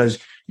 right? Because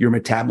your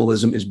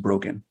metabolism is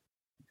broken.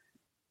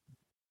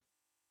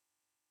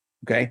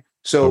 Okay.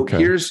 So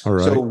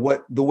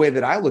the way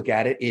that I look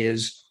at it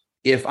is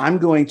if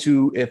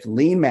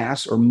lean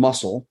mass or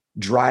muscle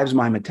drives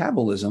my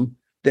metabolism,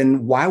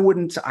 then why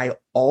wouldn't I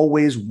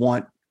always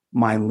want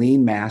my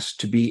lean mass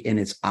to be in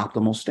its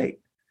optimal state?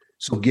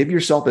 So give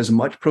yourself as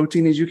much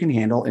protein as you can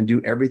handle and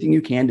do everything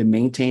you can to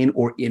maintain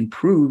or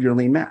improve your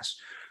lean mass.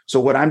 So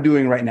what I'm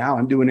doing right now,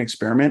 I'm doing an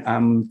experiment.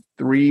 I'm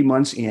 3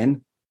 months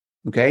in,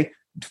 okay,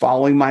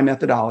 following my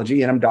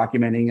methodology, and I'm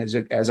documenting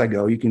as I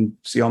go. You can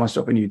see all my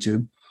stuff on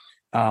YouTube.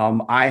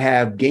 I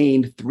have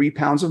gained 3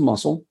 pounds of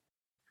muscle.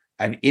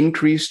 I've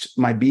increased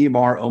my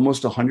BMR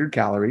almost 100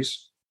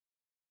 calories.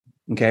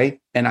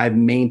 Okay. And I've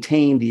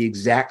maintained the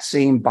exact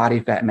same body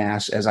fat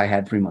mass as I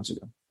had 3 months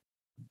ago.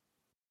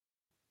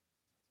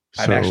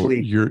 So I've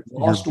actually your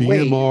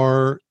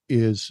BMR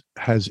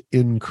has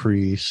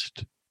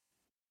increased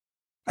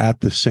at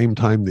the same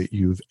time that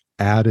you've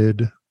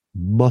added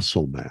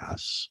muscle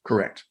mass.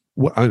 Correct.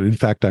 Well, in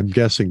fact, I'm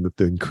guessing that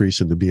the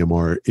increase in the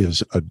BMR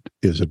is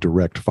a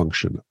direct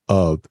function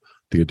of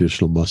the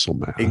additional muscle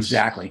mass.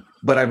 Exactly.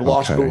 But I've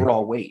lost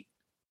overall weight.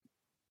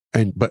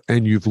 And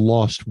you've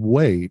lost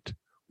weight,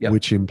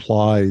 which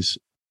implies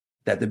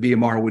that the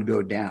BMR would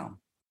go down.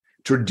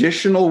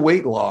 Traditional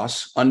weight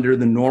loss under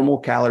the normal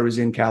calories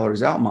in,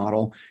 calories out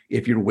model,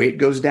 if your weight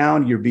goes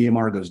down, your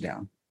BMR goes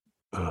down.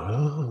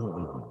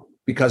 Oh.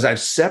 Because I've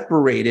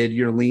separated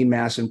your lean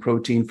mass and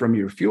protein from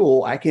your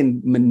fuel, I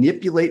can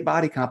manipulate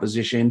body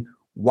composition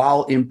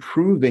while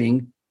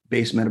improving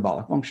base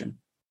metabolic function.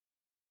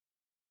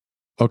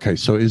 Okay,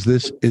 so is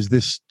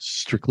this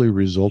strictly a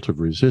result of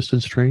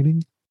resistance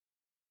training?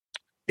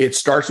 It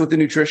starts with the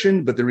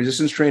nutrition, but the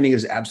resistance training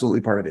is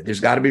absolutely part of it. There's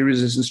got to be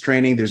resistance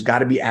training. There's got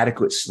to be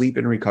adequate sleep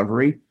and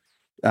recovery.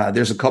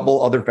 There's a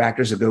couple other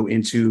factors that go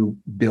into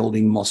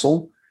building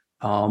muscle,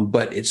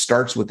 but it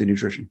starts with the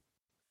nutrition.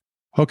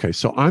 Okay,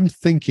 so I'm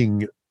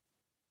thinking,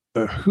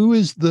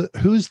 who's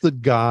the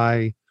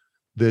guy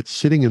that's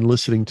sitting and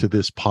listening to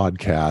this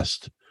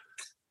podcast,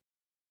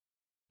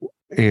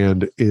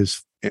 and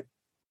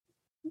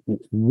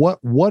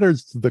what are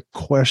the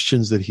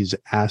questions that he's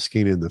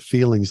asking and the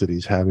feelings that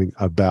he's having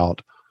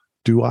about,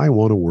 do I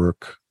want to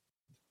work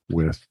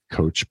with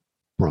Coach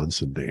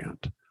Bronson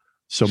Dant?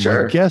 So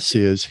my guess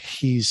is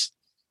he's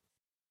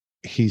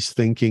he's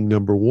thinking,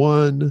 number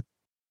one,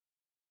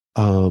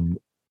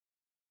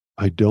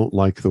 I don't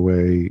like the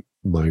way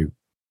my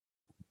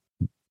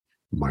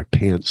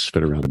pants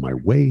fit around my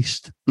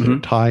waist. They're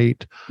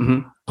tight.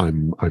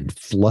 I'm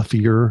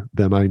fluffier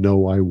than I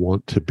know I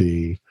want to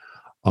be.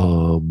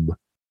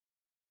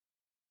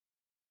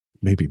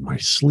 Maybe my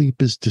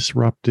sleep is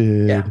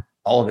disrupted. Yeah,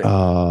 all of it.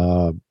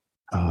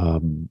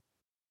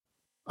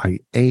 I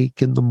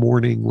ache in the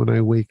morning when I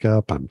wake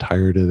up. I'm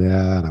tired of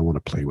that. I want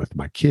to play with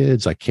my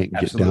kids. I can't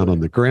get down on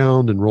the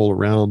ground and roll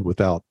around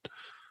without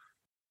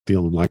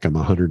feeling like I'm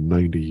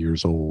 190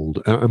 years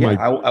old. I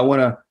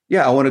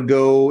want to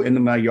go into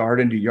my yard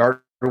and do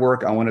yard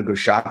work. I want to go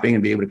shopping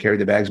and be able to carry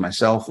the bags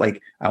myself.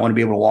 Like, I want to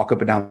be able to walk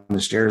up and down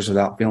the stairs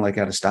without feeling like I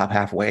got to stop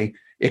halfway.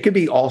 It could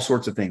be all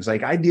sorts of things.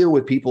 Like, I deal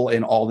with people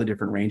in all the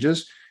different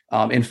ranges.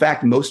 In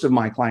fact, most of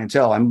my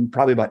clientele, I'm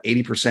probably about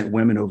 80%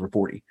 women over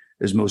 40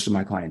 is most of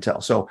my clientele.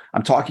 So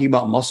I'm talking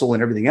about muscle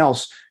and everything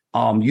else.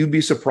 You'd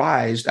be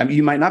surprised. I mean,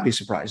 you might not be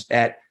surprised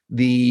at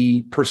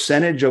the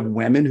percentage of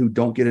women who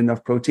don't get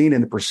enough protein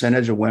and the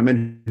percentage of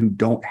women who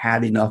don't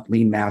have enough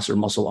lean mass or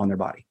muscle on their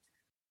body.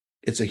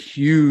 It's a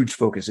huge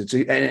focus.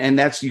 And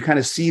that's, you kind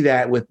of see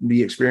that with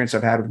the experience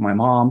I've had with my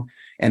mom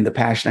and the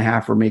passion I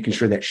have for making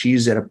sure that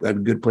she's at a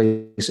good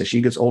place as she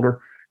gets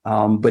older.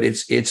 But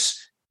it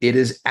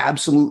is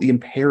absolutely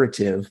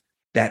imperative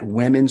that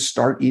women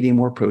start eating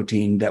more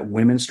protein, that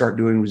women start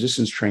doing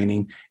resistance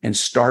training and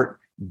start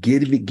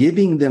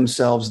giving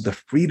themselves the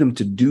freedom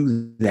to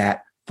do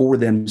that for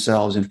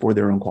themselves and for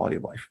their own quality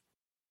of life.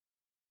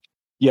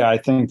 Yeah, I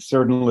think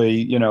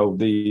certainly,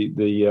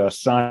 the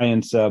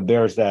science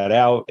bears that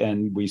out,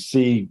 and we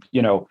see,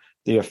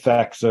 the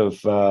effects of,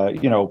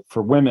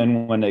 for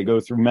women when they go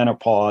through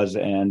menopause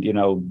and,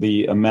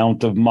 the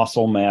amount of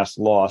muscle mass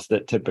loss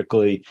that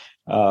typically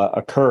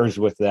occurs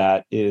with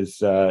that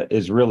is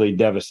really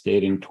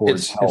devastating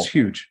towards health. It's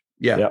huge.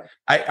 Yeah. Yep.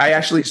 I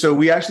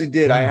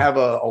have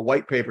a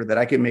white paper that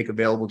I can make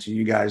available to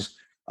you guys.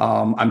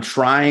 I'm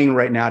trying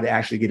right now to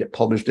actually get it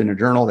published in a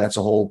journal. That's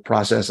a whole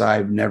process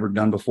I've never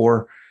done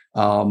before,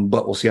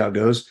 but we'll see how it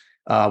goes.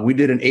 We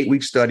did an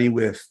 8-week study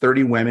with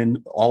 30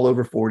 women, all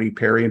over 40,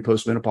 peri and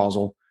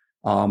postmenopausal,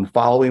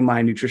 following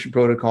my nutrition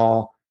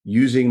protocol,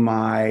 using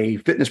my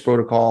fitness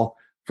protocol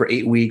for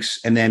 8 weeks,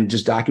 and then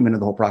just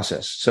documented the whole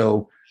process.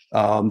 So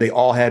they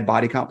all had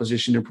body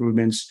composition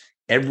improvements.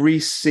 Every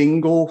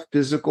single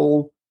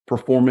physical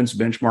performance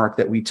benchmark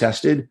that we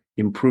tested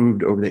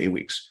improved over the 8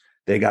 weeks.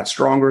 They got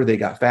stronger, they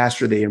got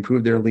faster, they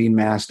improved their lean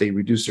mass, they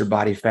reduced their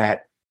body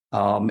fat.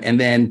 And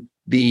then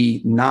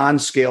the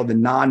non-scale, the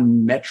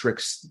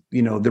non-metrics,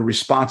 the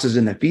responses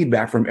and the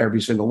feedback from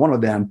every single one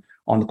of them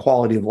on the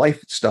quality of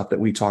life stuff that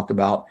we talked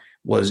about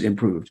was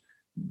improved.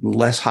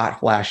 Less hot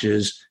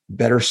flashes,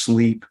 better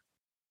sleep,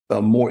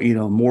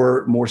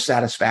 more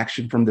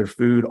satisfaction from their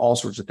food, all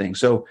sorts of things.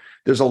 So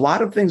there's a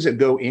lot of things that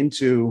go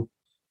into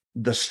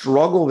the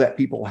struggle that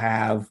people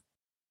have.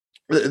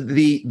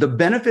 The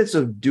benefits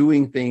of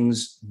doing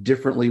things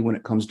differently when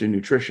it comes to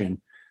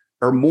nutrition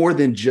are more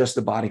than just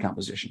the body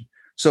composition.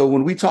 So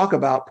when we talk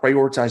about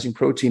prioritizing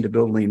protein to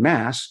build lean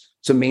mass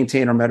to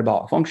maintain our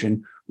metabolic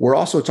function, we're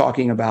also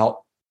talking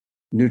about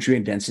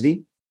nutrient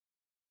density.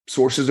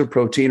 Sources of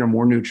protein are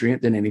more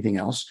nutrient than anything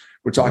else.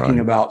 We're talking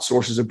about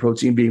sources of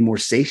protein being more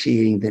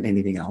satiating than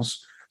anything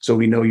else. So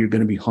we know you're going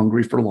to be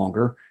hungry for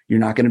longer. You're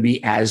not going to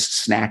be as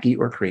snacky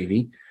or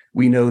cravey.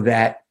 We know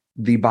that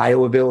the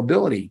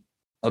bioavailability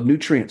of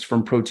nutrients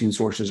from protein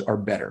sources are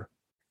better.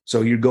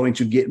 So you're going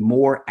to get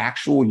more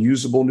actual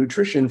usable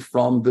nutrition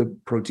from the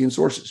protein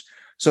sources.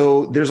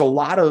 So there's a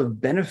lot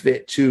of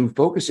benefit to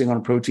focusing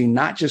on protein,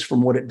 not just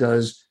from what it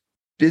does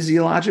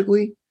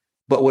physiologically,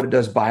 but what it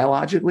does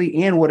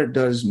biologically and what it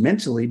does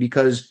mentally,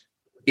 because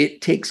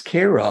it takes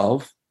care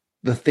of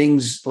the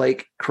things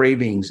like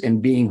cravings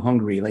and being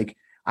hungry. Like,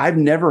 I've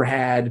never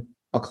had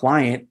a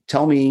client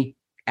tell me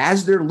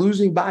as they're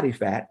losing body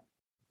fat,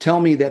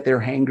 tell me that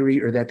they're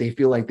hangry or that they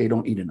feel like they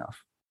don't eat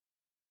enough.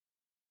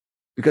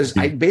 Because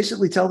I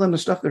basically tell them to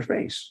stuff their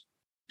face.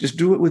 Just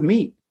do it with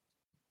meat.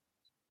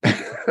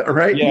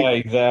 Right? Yeah,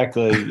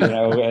 exactly.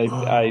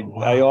 I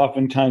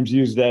oftentimes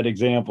use that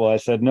example. I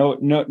said, no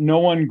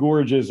one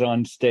gorges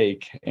on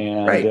steak,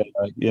 and right.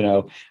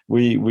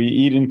 We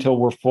eat until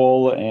we're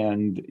full.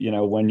 And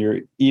when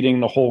you're eating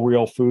the whole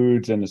real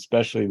foods and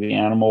especially the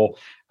animal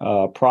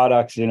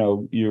products,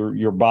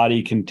 your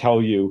body can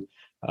tell you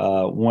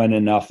when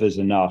enough is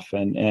enough.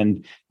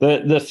 And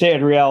the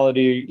sad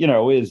reality,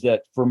 is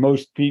that for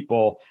most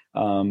people,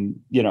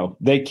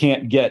 they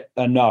can't get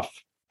enough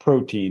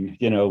protein.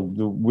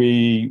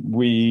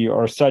 We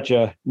are such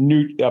a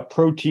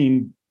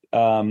protein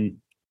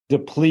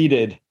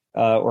depleted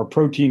or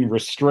protein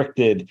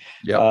restricted,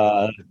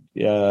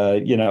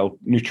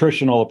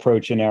 nutritional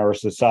approach in our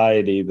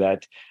society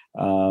that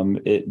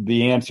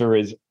the answer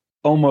is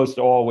almost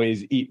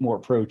always eat more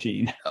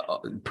protein.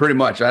 Pretty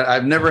much.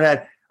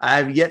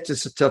 I've yet to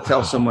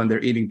tell someone they're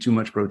eating too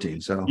much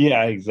protein. So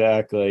yeah,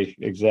 exactly.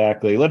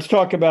 Let's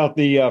talk about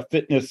the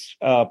fitness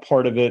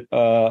part of it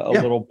a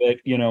little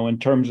bit. In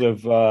terms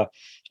of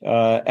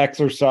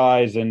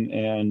exercise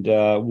and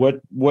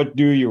what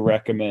do you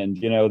recommend?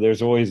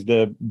 There's always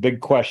the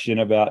big question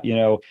about,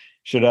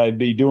 should I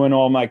be doing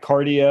all my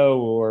cardio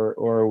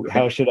or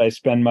how should I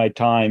spend my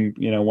time,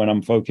 when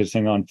I'm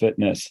focusing on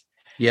fitness?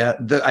 Yeah,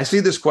 I see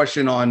this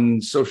question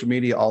on social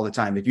media all the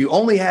time. If you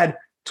only had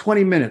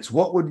 20 minutes,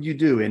 what would you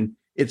do? And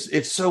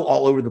it's so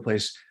all over the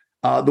place.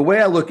 The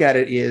way I look at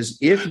it is,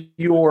 if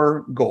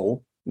your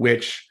goal,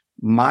 which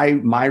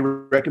my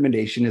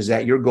recommendation is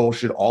that your goal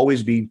should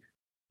always be,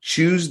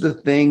 choose the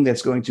thing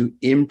that's going to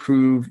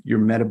improve your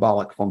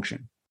metabolic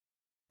function,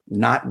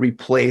 not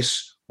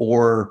replace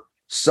or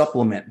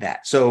supplement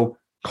that. So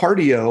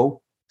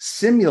cardio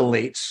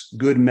simulates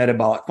good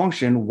metabolic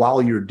function while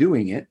you're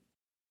doing it,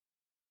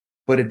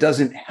 but it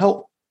doesn't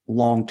help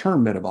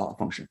long-term metabolic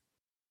function,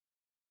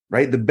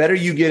 right? The better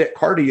you get at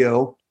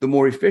cardio, the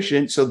more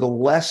efficient. So the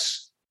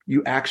less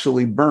you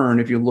actually burn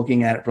if you're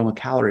looking at it from a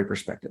calorie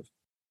perspective.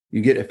 You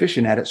get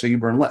efficient at it, so you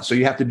burn less. So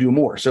you have to do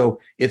more. So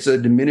it's a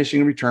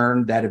diminishing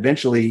return that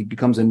eventually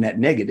becomes a net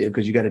negative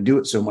because you got to do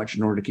it so much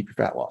in order to keep your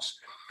fat loss.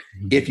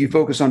 Mm-hmm. If you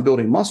focus on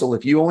building muscle,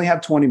 if you only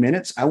have 20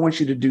 minutes, I want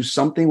you to do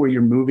something where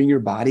you're moving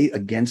your body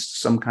against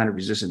some kind of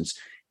resistance,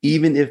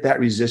 even if that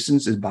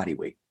resistance is body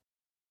weight.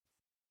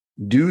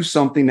 Do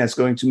something that's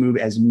going to move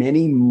as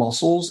many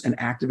muscles and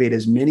activate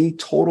as many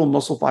total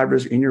muscle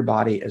fibers in your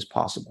body as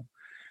possible.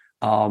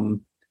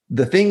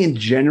 The thing in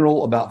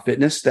general about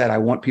fitness that I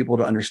want people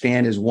to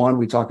understand is, one,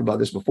 we talked about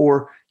this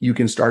before, you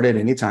can start at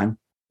any time.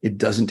 It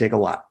doesn't take a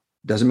lot.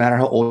 Doesn't matter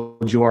how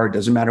old you are.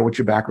 Doesn't matter what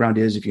your background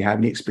is. If you have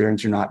any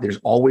experience or not, there's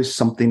always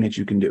something that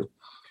you can do.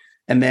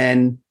 And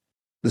then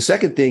the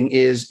second thing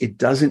is, it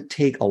doesn't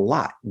take a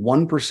lot,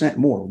 1%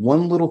 more,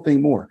 one little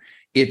thing more.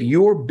 If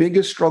your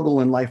biggest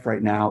struggle in life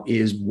right now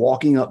is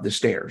walking up the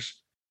stairs,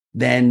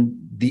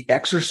 then the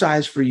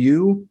exercise for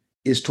you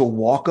is to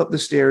walk up the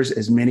stairs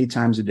as many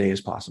times a day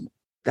as possible.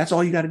 That's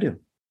all you got to do.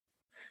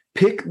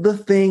 Pick the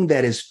thing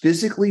that is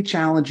physically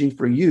challenging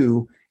for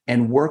you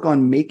and work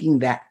on making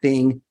that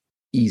thing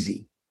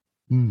easy.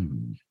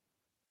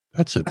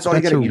 That's all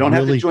you got to do. You don't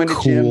have to join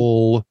the gym.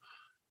 Cool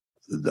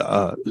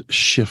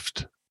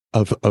shift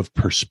of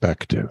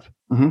perspective.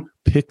 Mm-hmm.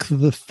 Pick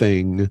the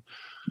thing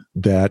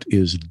that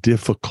is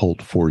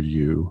difficult for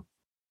you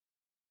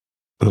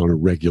on a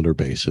regular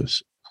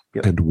basis,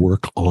 and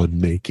work on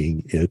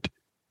making it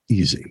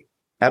easy.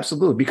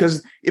 Absolutely.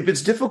 Because if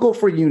it's difficult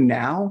for you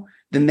now,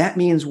 then that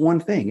means one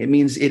thing. It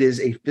means it is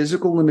a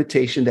physical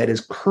limitation that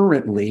is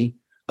currently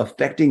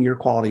affecting your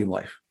quality of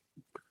life.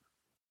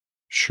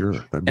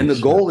 Sure. And the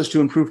goal is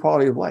to improve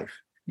quality of life.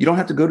 You don't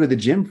have to go to the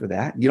gym for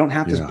that. You don't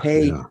have to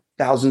pay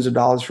thousands of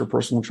dollars for a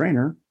personal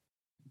trainer.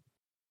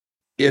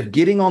 If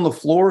getting on the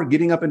floor,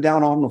 getting up and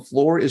down on the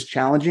floor is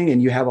challenging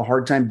and you have a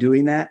hard time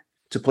doing that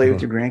to play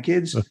with your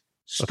grandkids,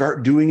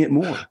 start doing it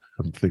more.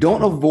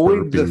 Don't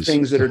avoid the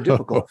things that are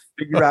difficult.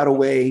 Figure out a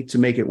way to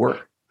make it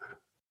work.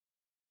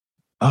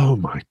 Oh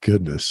my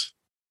goodness.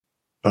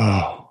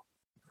 Oh.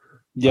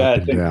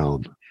 Yeah.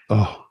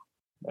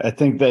 I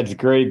think that's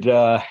great.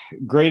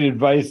 Great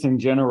advice in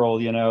general,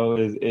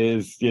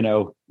 is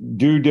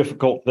do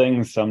difficult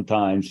things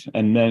sometimes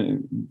and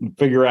then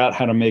figure out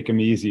how to make them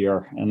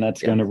easier. And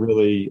that's going to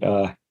really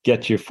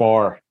get you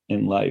far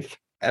in life.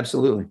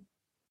 Absolutely.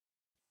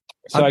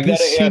 So I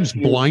this seems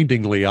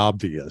blindingly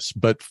obvious,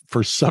 but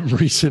for some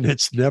reason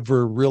it's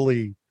never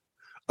really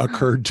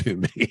occurred to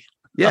me.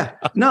 Yeah.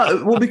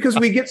 No, well, because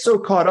we get so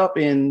caught up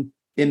in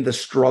the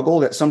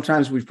struggle that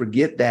sometimes we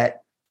forget that,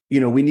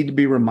 we need to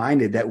be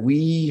reminded that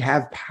we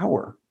have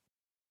power.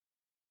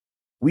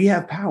 We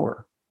have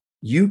power.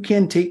 You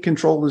can take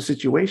control of the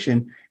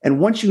situation. And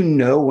once you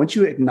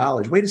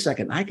acknowledge, wait a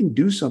second, I can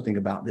do something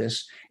about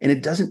this, and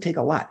it doesn't take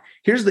a lot.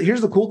 Here's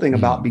the cool thing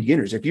about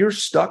beginners. If you're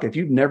stuck, if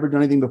you've never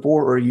done anything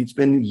before, or it's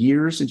been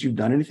years since you've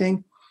done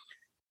anything,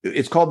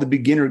 it's called the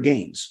beginner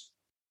gains,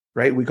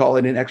 right? We call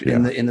it in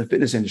the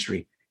fitness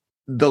industry.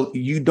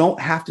 You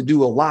don't have to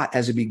do a lot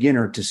as a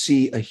beginner to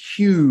see a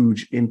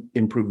huge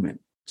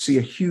improvement, see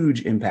a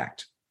huge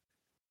impact,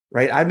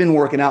 right? I've been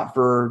working out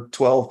for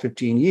 12,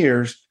 15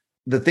 years.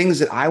 The things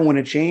that I want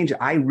to change,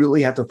 I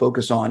really have to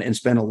focus on and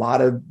spend a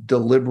lot of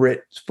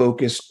deliberate,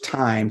 focused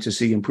time to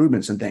see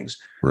improvements in things.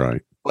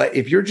 Right. But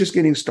if you're just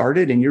getting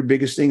started and your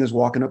biggest thing is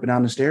walking up and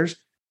down the stairs,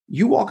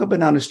 you walk up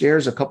and down the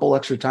stairs a couple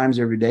extra times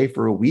every day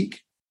for a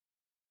week,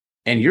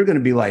 and you're going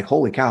to be like,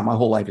 holy cow, my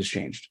whole life has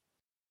changed.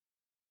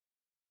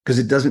 Because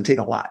it doesn't take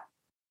a lot.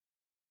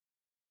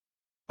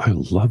 I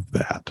love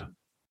that.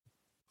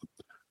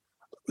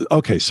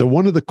 Okay, so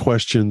one of the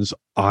questions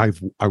I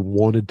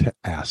wanted to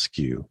ask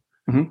you,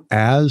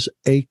 as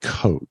a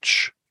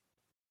coach,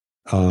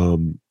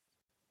 I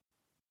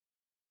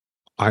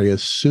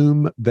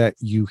assume that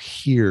you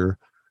hear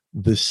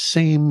the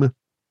same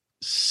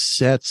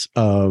sets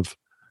of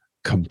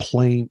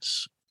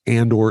complaints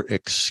and or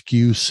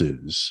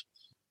excuses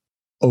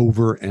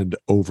over and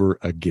over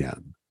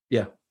again.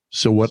 Yeah.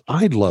 So what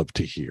I'd love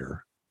to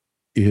hear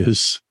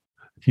is,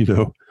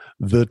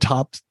 the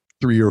top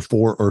 3 or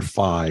 4 or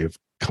 5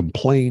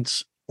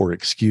 complaints or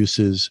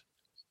excuses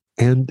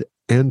and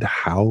and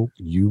how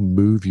you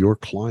move your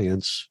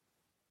clients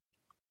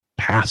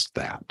past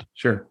that.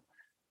 Sure.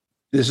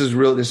 This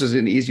is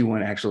an easy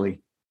one,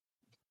 actually.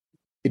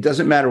 It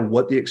doesn't matter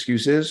what the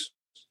excuse is.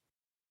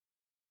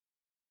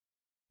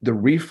 The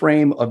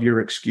reframe of your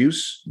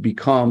excuse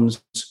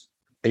becomes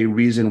a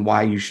reason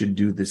why you should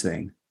do this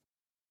thing.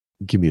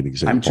 Give me an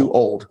example.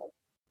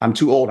 I'm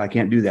too old. I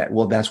can't do that.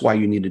 Well, that's why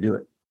you need to do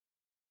it.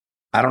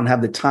 I don't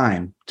have the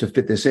time to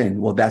fit this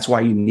in. Well, that's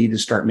why you need to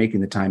start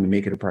making the time and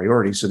make it a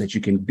priority so that you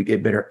can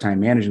get better at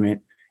time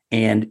management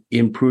and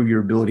improve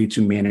your ability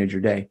to manage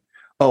your day.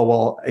 Oh,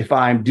 well, if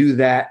I do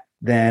that,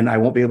 then I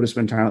won't be able to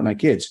spend time with my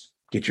kids.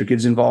 Get your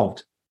kids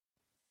involved.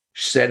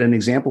 Set an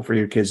example for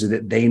your kids so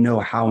that they know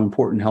how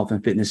important health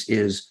and fitness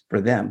is for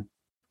them.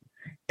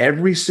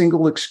 Every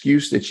single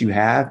excuse that you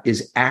have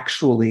is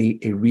actually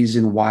a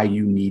reason why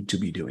you need to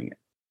be doing it.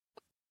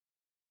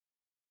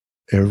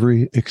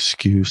 Every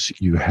excuse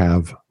you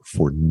have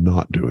for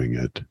not doing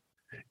it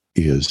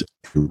is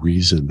a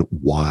reason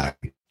why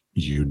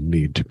you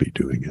need to be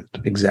doing it.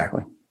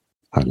 Exactly.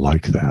 I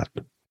like that.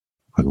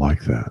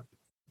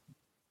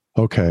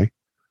 Okay.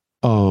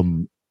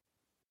 Oh,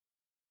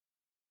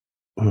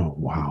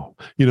 wow.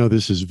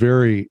 This is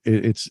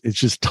it's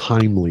just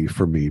timely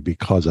for me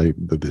because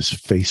this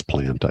face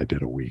plant I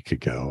did a week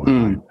ago.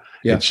 And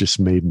it's just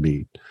made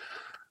me,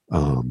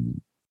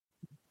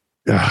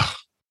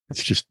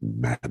 it's just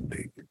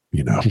maddening,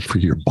 for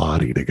your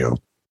body to go.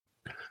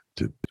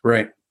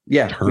 Right.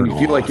 Yeah. When you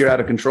feel like you're out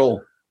of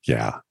control.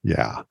 Yeah.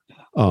 Yeah.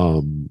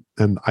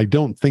 And I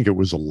don't think it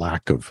was a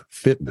lack of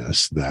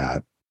fitness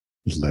that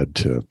led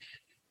to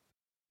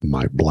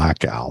my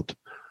blackout,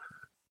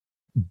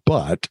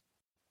 but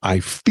I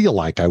feel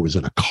like I was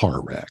in a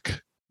car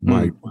wreck.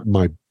 My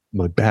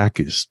back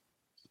is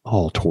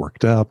all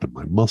torqued up and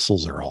my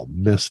muscles are all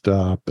messed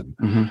up.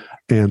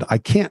 And I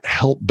can't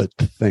help but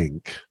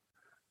think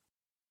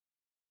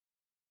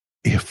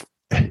if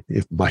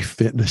my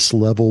fitness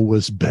level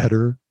was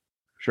better,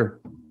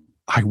 sure,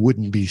 I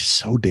wouldn't be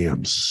so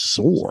damn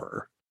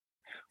sore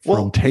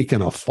from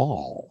taking a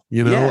fall.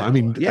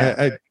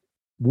 I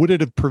would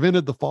it have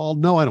prevented the fall?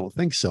 No, I don't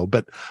think so.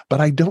 But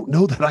I don't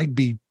know that I'd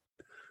be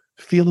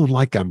feeling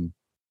like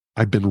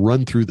I've been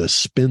run through the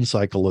spin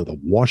cycle of the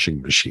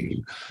washing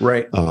machine.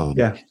 Right.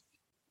 Yeah.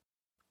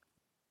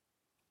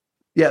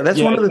 That's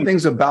one of the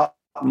things about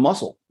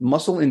muscle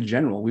in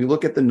general. We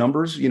look at the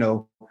numbers,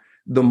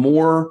 the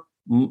more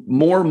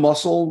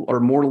muscle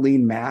or more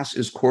lean mass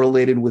is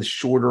correlated with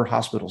shorter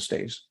hospital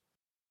stays.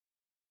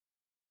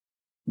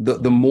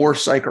 The more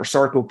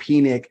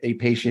sarcopenic a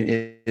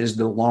patient is,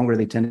 the longer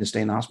they tend to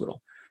stay in the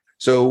hospital.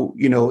 So,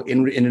 in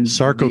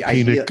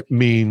sarcopenic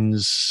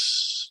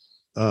means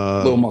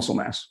low muscle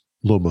mass.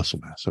 Low muscle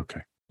mass.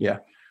 Okay. Yeah.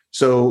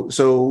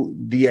 So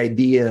the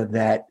idea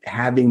that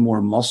having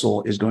more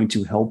muscle is going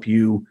to help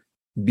you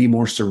be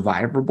more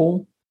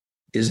survivable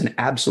is an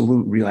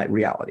absolute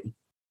reality.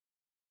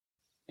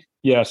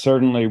 Yeah,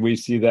 certainly we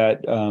see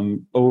that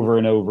over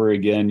and over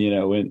again,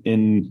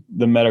 in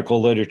the medical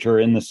literature,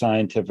 in the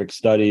scientific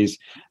studies,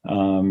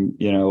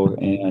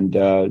 and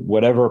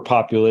whatever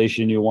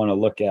population you want to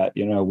look at,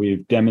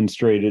 we've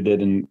demonstrated it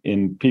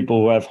in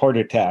people who have heart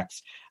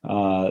attacks.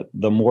 The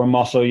more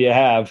muscle you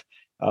have,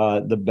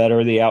 the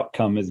better the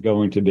outcome is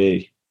going to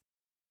be.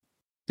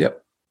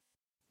 Yep.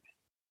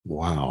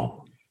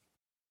 Wow.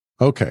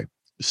 Okay.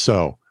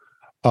 So,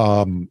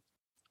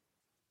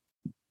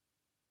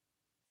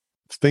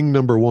 thing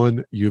number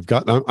one, you've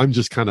got,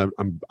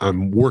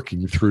 I'm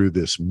working through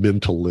this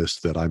mental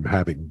list that I'm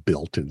having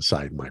built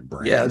inside my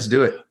brain. Yeah, let's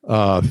do it.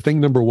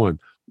 Thing number one,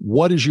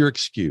 what is your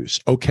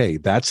excuse? Okay.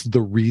 That's the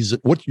reason.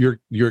 What your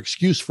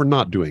excuse for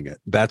not doing it?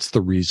 That's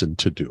the reason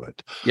to do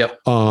it. Yep.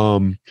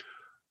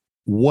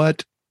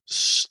 What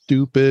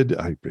stupid,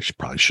 I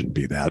probably shouldn't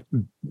be that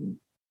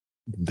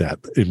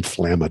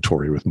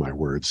inflammatory with my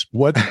words.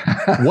 What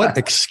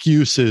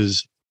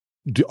excuses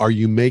are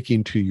you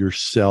making to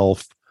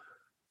yourself?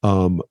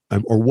 Or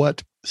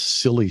what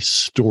silly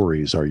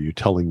stories are you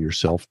telling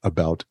yourself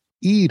about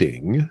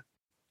eating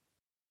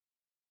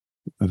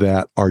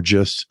that are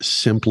just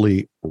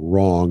simply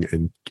wrong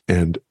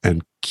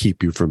and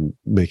keep you from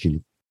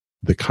making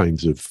the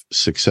kinds of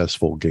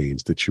successful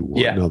gains that you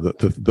want? Yeah. Now,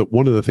 the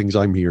one of the things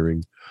I'm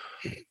hearing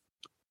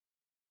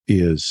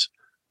is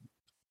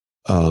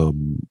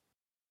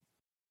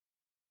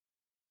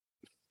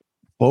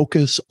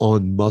focus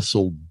on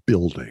muscle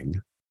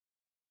building.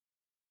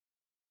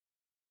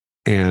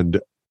 And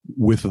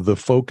with the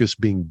focus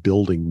being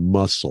building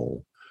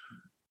muscle,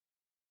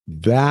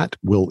 that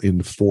will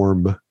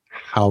inform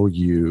how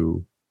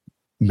you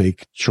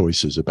make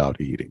choices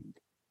about eating.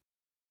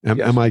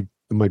 Am I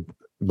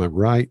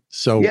right?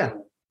 So yeah.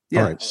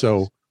 All right.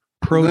 So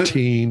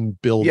protein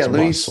builds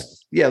muscle.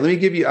 I'll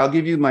give you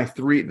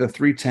the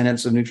three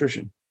tenets of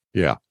nutrition.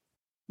 Yeah.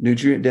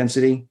 Nutrient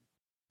density,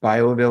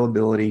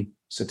 bioavailability,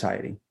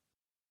 satiety.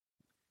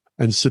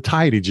 And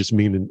satiety just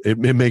means it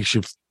makes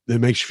you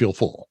feel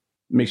full.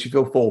 Makes you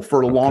feel full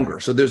for longer.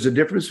 So there's a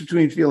difference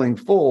between feeling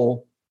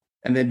full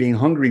and then being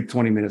hungry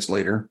 20 minutes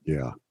later.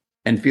 Yeah.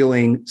 And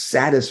feeling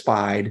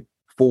satisfied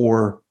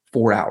for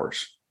 4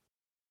 hours.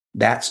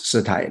 That's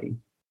satiety.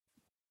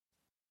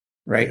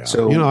 Right. Yeah.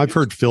 So, I've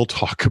heard Phil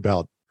talk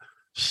about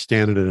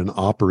standing at an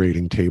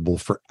operating table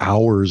for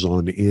hours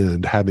on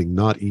end, having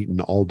not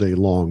eaten all day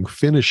long,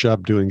 finish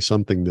up doing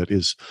something that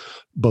is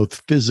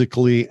both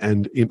physically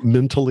and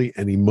mentally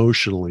and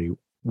emotionally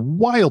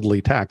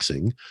wildly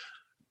taxing.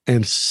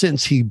 And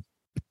since he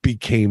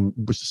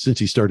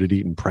started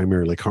eating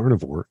primarily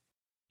carnivore,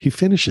 he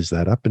finishes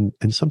that up and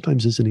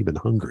sometimes isn't even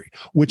hungry,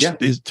 which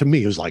is, to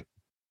me, is like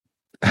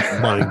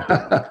mind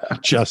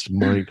just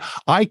mind.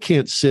 I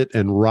can't sit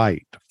and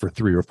write for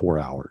 3 or 4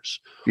 hours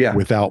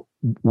without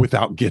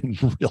getting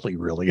really,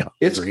 really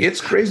hungry.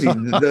 It's crazy.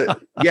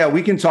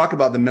 We can talk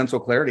about the mental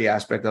clarity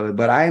aspect of it,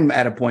 but I'm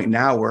at a point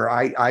now where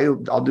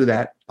I'll do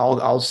that.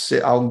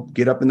 I'll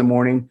get up in the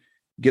morning,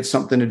 get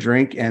something to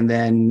drink, and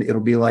then it'll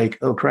be like,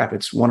 oh crap,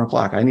 it's 1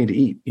 o'clock. I need to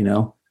eat,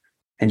 and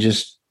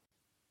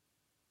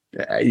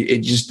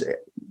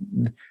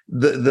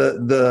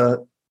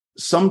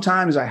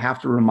sometimes I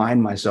have to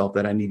remind myself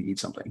that I need to eat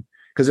something.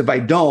 Because if I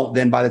don't,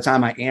 then by the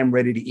time I am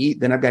ready to eat,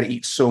 then I've got to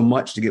eat so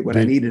much to get what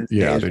I need.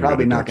 It's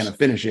probably not going to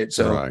finish it.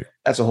 So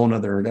that's a whole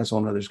nother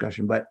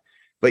discussion. But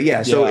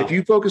so if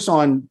you focus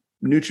on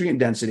nutrient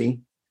density,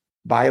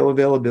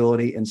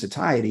 bioavailability, and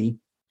satiety,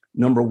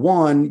 number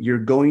one, you're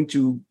going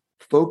to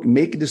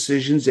make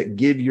decisions that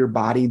give your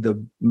body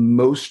the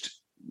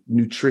most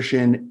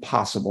nutrition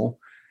possible.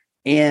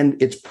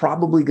 And it's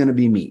probably going to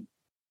be meat.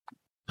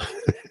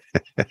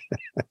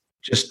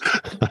 Just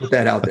put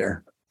that out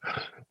there.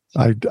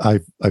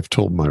 I've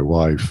told my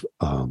wife,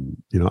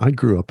 I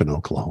grew up in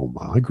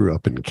Oklahoma. I grew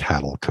up in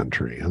cattle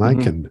country, and I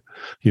can,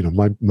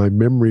 my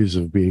memories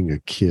of being a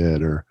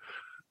kid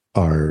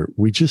are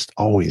we just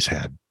always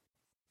had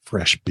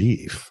fresh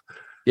beef.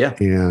 Yeah.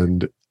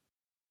 And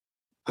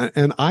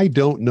I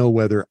don't know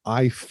whether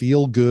I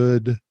feel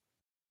good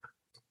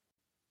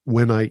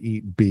when I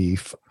eat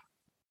beef,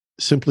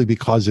 simply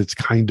because it's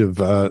kind of,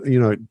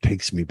 it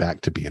takes me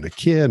back to being a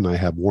kid and I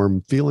have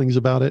warm feelings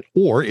about it.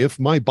 Or if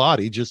my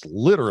body just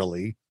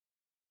literally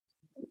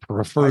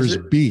prefers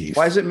beef.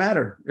 Why does it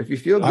matter? If you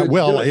feel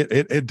good,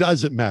 it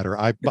doesn't matter.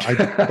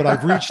 But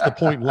I've reached the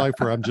point in life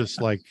where I'm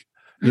just like,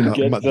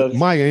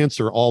 my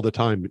answer all the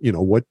time,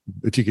 what,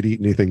 if you could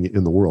eat anything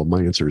in the world,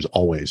 my answer is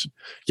always,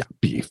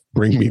 beef,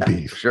 bring me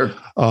beef. Sure.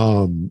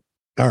 All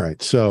right.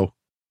 So,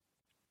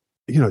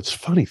 it's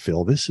funny,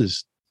 Phil, this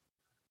is,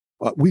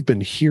 we've been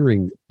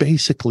hearing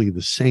basically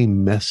the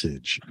same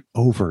message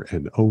over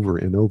and over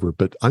and over,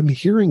 but I'm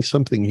hearing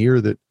something here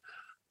that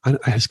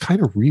has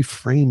kind of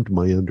reframed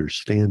my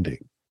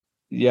understanding.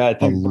 Yeah, I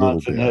think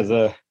Bronson has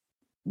a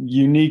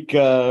unique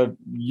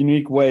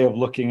way of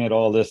looking at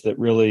all this that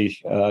really,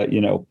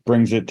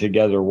 brings it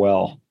together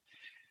well.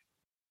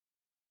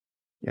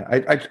 Yeah,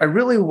 I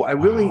really.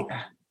 Wow.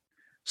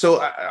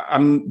 So I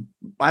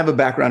have a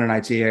background in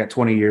IT. I got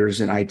 20 years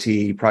in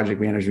IT,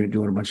 project management,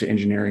 doing a bunch of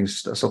engineering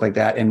stuff like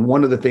that. And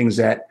one of the things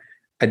that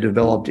I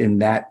developed in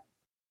that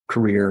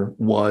career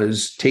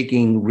was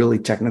taking really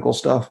technical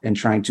stuff and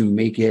trying to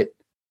make it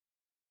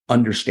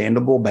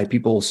understandable by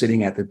people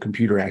sitting at the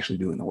computer actually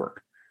doing the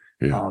work.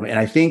 Yeah. And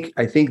I think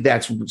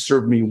that's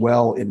served me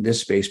well in this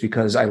space,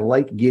 because I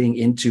like getting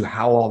into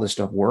how all this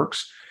stuff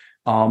works.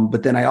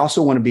 But then I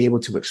also want to be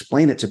able to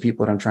explain it to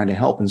people that I'm trying to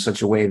help in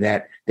such a way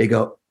that they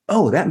go,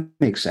 oh, that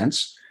makes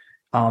sense.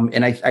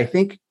 And I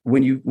think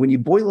when you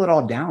boil it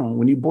all down,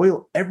 when you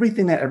boil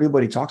everything that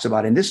everybody talks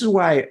about, and this is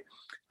why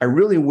I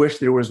really wish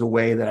there was a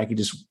way that I could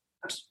just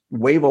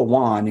wave a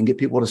wand and get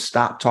people to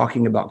stop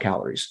talking about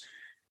calories,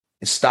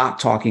 stop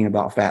talking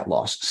about fat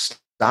loss,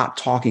 stop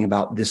talking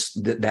about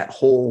that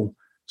whole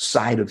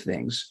side of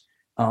things,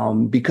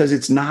 because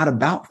it's not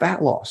about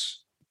fat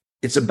loss.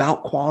 It's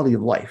about quality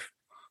of life.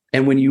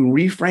 And when you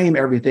reframe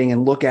everything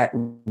and look at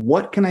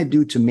what can I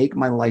do to make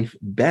my life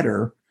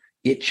better,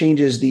 it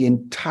changes the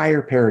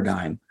entire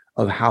paradigm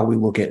of how we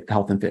look at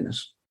health and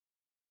fitness.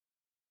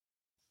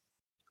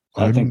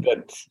 I think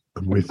that's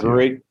a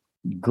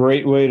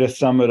great way to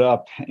sum it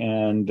up,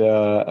 and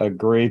a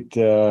great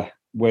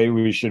way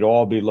we should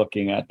all be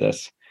looking at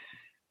this.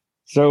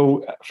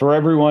 So for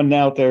everyone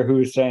out there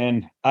who's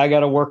saying, I got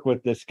to work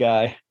with this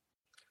guy,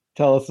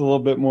 tell us a little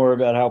bit more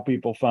about how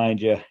people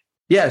find you.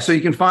 Yeah, so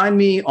you can find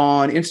me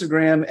on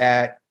Instagram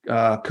at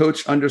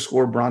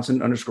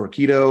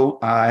coach_Bronson_keto.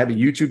 I have a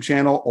YouTube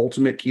channel,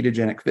 Ultimate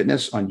Ketogenic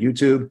Fitness, on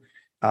YouTube.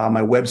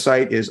 My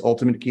website is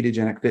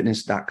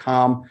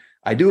ultimateketogenicfitness.com.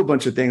 I do a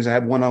bunch of things. I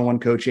have one-on-one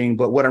coaching,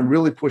 but what I'm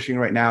really pushing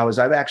right now is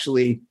I've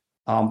actually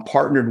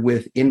partnered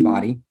with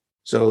InBody.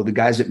 So the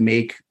guys that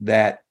make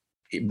that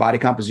body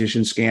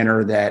composition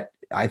scanner that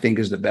I think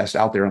is the best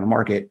out there on the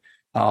market.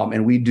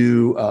 And we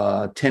do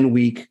a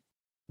 10-week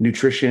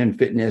nutrition and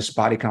fitness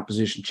body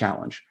composition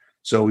challenge.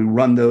 So we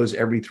run those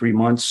every 3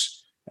 months.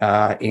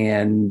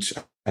 And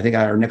I think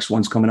our next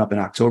one's coming up in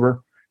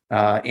October.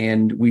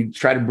 And we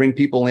try to bring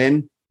people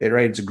in,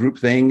 right? It's a group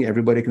thing.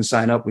 Everybody can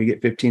sign up. We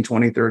get 15,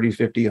 20, 30,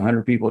 50,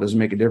 100 people. It doesn't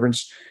make a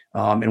difference.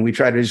 And we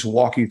try to just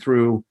walk you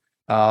through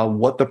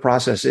what the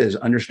process is,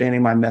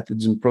 understanding my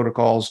methods and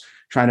protocols,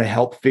 trying to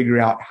help figure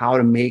out how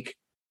to make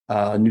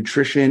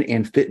nutrition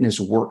and fitness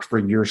work for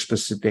your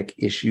specific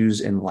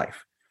issues in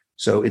life.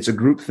 So it's a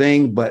group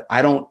thing, but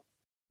I don't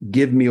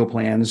give meal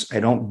plans. I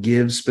don't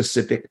give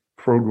specific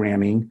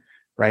programming,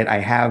 right? I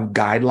have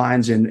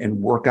guidelines and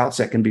workouts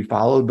that can be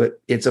followed,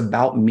 but it's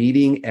about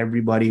meeting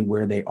everybody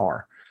where they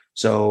are.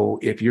 So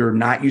if you're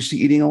not used to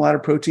eating a lot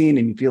of protein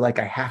and you feel like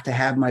I have to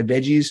have my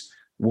veggies,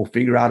 we'll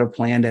figure out a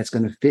plan that's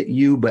going to fit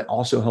you, but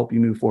also help you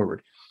move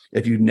forward.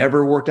 If you've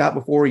never worked out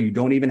before, you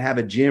don't even have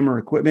a gym or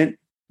equipment,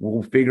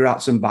 we'll figure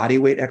out some body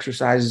weight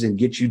exercises and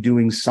get you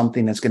doing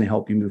something that's going to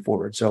help you move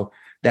forward. So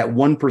that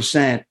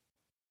 1%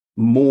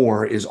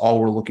 more is all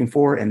we're looking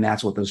for. And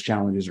that's what those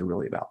challenges are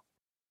really about.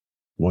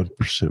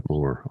 1%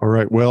 more. All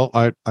right. Well,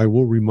 I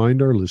will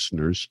remind our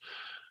listeners,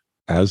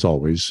 as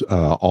always,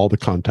 all the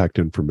contact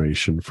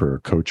information for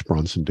Coach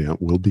Bronson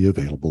Dant will be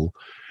available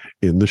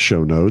in the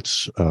show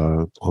notes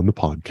on the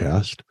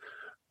podcast.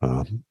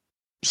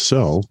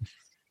 So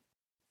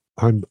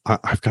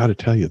I've got to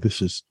tell you,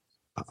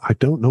 I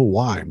don't know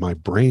why my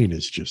brain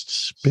is just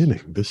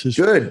spinning. This is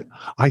good.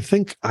 I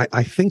think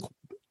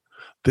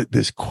that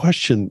this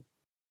question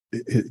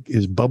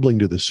is bubbling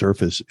to the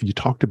surface. You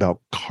talked about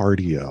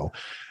cardio,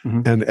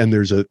 and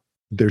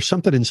there's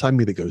something inside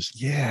me that goes,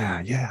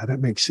 yeah, that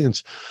makes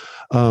sense.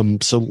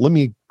 So let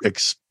me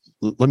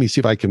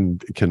see if I can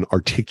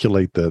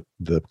articulate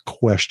the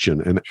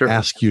question and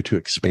ask you to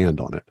expand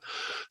on it.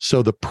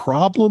 So the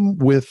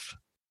problem's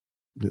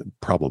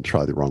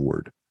probably the wrong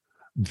word.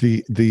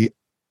 The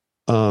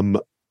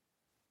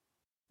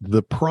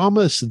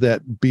promise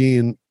that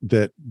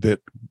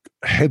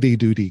heavy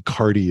duty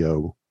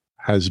cardio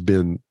has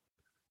been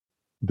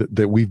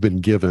that we've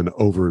been given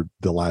over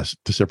the last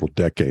several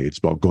decades,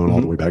 but going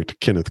all the way back to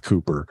Kenneth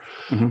Cooper,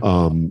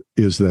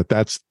 is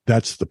that's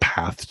the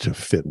path to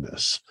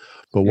fitness.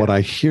 But what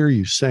I hear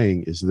you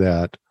saying is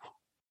that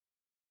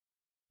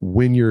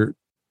when you're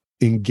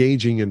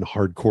engaging in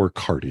hardcore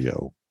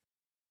cardio,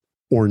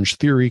 Orange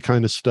Theory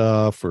kind of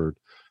stuff, or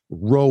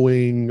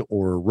rowing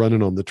or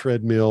running on the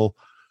treadmill,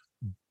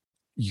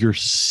 you're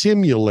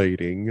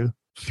simulating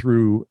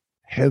through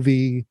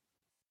heavy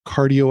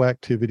cardio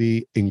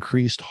activity,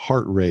 increased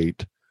heart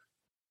rate,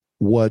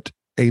 what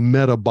a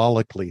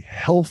metabolically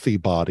healthy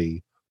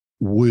body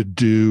would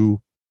do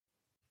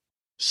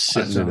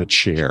sitting in a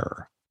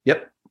chair.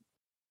 Yep.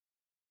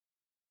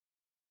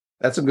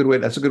 That's a good way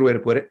to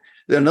put it.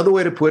 Another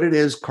way to put it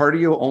is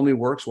cardio only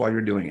works while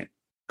you're doing it.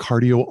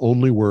 Cardio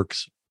only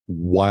works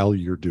while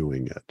you're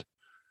doing it.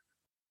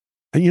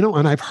 And,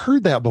 and I've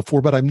heard that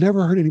before, but I've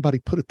never heard anybody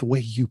put it the way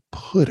you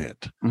put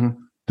it.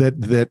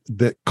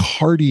 That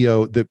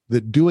cardio,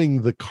 that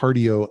doing the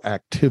cardio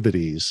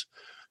activities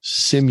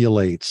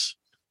simulates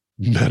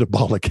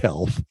metabolic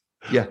health.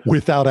 Yeah.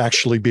 Without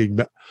actually being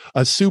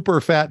a super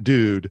fat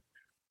dude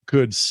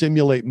could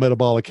simulate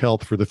metabolic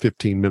health for the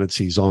 15 minutes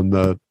he's on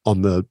the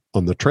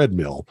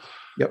treadmill.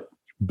 Yep.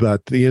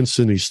 But the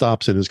instant he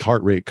stops and his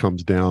heart rate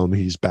comes down,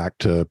 he's back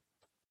to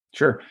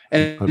the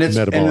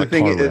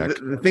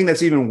thing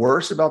that's even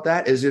worse about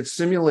that is it's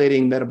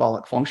simulating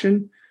metabolic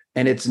function,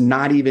 and it's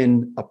not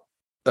even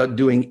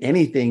doing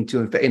anything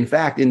to, in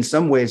fact, in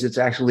some ways, it's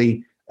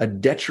actually a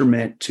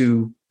detriment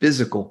to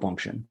physical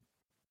function,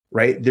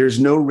 right? There's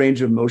no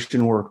range of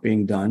motion work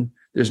being done.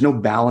 There's no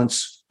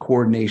balance,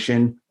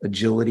 coordination,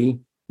 agility.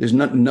 There's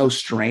no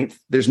strength.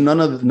 There's none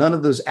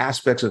of those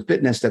aspects of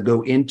fitness that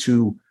go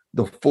into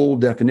the full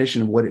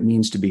definition of what it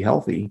means to be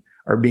healthy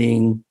are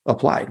being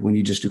applied when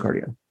you just do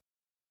cardio.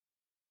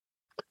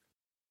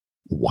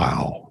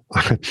 Wow.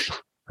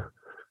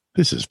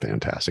 This is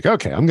fantastic.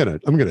 Okay. I'm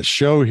going to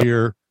show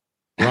here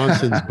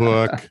Bronson's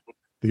book,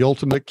 The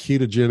Ultimate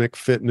Ketogenic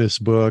Fitness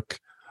Book.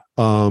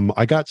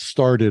 I got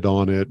started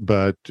on it,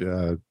 but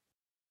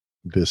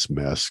this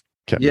mess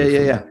kept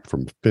me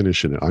from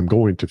finishing it. I'm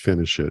going to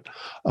finish it.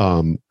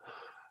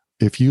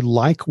 If you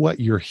like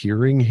what you're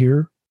hearing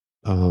here,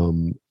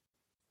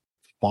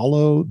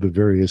 follow the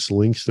various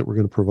links that we're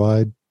going to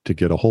provide to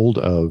get a hold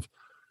of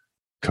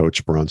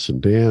Coach Bronson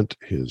Dant,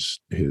 his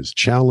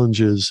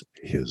challenges,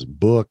 his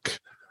book.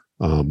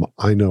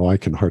 I know I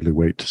can hardly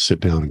wait to sit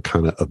down and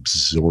kind of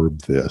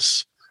absorb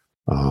this.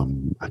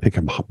 I think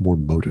I'm more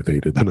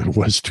motivated than I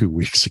was 2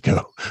 weeks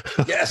ago.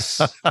 Yes.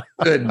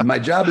 Good. My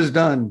job is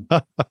done.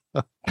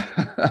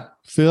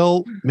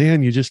 Phil,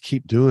 man, you just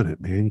keep doing it,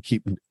 man. You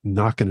keep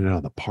knocking it out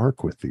of the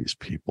park with these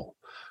people.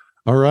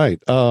 All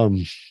right.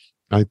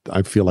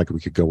 I feel like we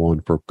could go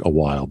on for a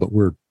while, but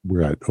we're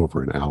at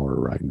over an hour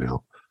right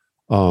now.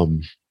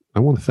 I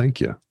want to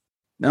thank you.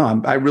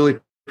 No, I really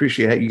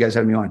appreciate it. You guys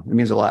having me on. It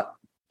means a lot.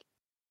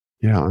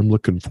 Yeah, I'm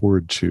looking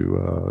forward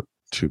to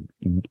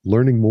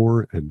learning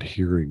more and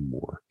hearing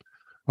more.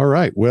 All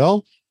right.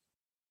 Well,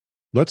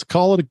 let's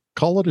call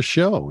it a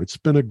show. It's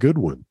been a good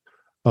one.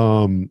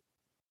 I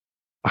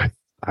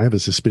have a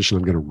suspicion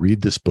I'm going to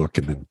read this book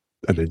and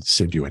then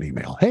send you an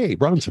email. Hey,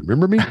 Bronson,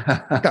 remember me?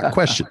 I got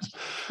questions.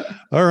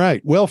 All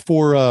right. Well,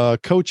 for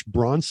Coach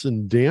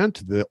Bronson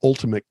Dant, the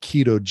ultimate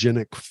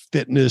ketogenic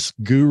fitness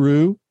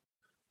guru,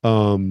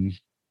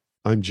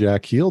 I'm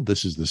Jack Heald.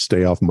 This is the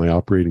Stay Off My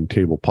Operating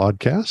Table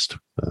podcast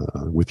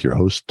with your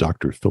host,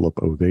 Dr. Philip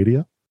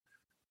Ovadia.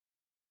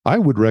 I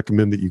would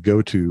recommend that you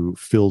go to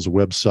Phil's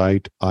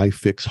website,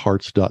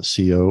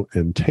 ifixhearts.co,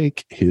 and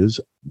take his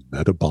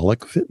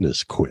metabolic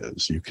fitness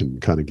quiz. You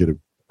can kind of get a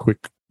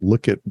quick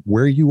look at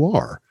where you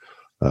are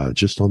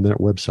just on that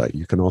website.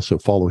 You can also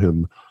follow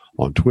him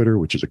on Twitter,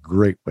 which is a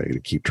great way to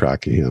keep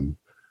track of him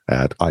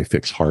at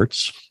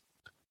ifixhearts.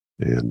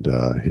 And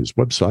his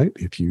website,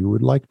 if you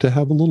would like to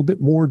have a little bit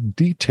more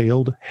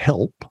detailed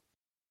help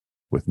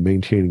with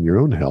maintaining your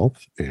own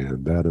health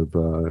and that of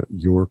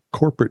your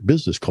corporate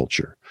business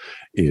culture,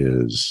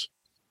 is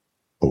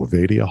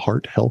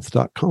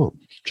ovadiahearthealth.com,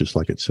 just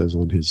like it says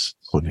on his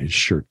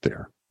shirt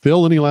there.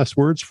 Phil, any last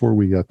words before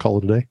we call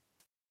it a day?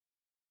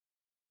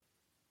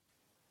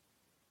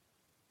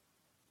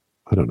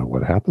 I don't know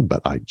what happened,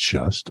 but I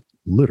just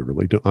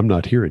literally don't. I'm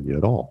not hearing you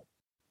at all.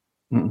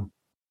 Mm-mm.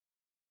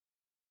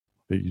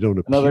 You don't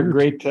appear. Another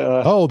great.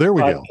 Oh, there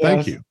we go.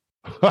 Thank you.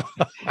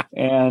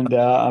 And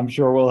I'm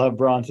sure we'll have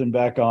Bronson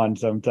back on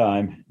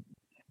sometime.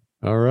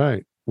 All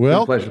right.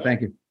 Well, pleasure.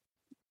 Thank you.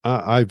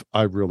 I've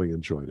really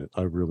enjoyed it.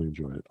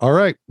 All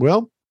right.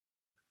 Well,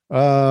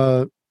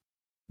 this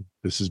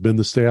has been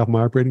the Stay Off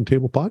My Operating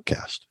Table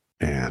podcast,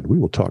 and we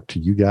will talk to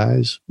you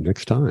guys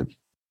next time.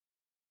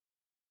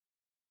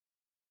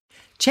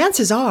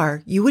 Chances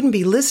are you wouldn't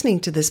be listening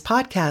to this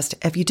podcast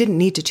if you didn't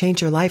need to change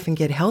your life and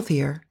get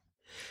healthier.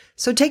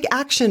 So take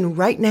action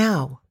right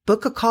now.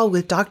 Book a call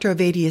with Dr.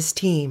 Ovadia's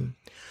team.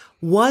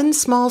 One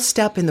small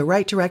step in the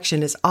right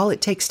direction is all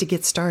it takes to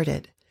get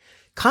started.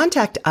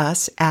 Contact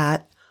us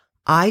at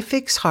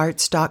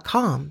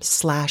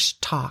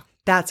ifixhearts.com/talk.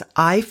 That's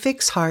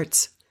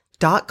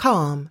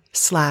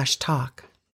ifixhearts.com/talk.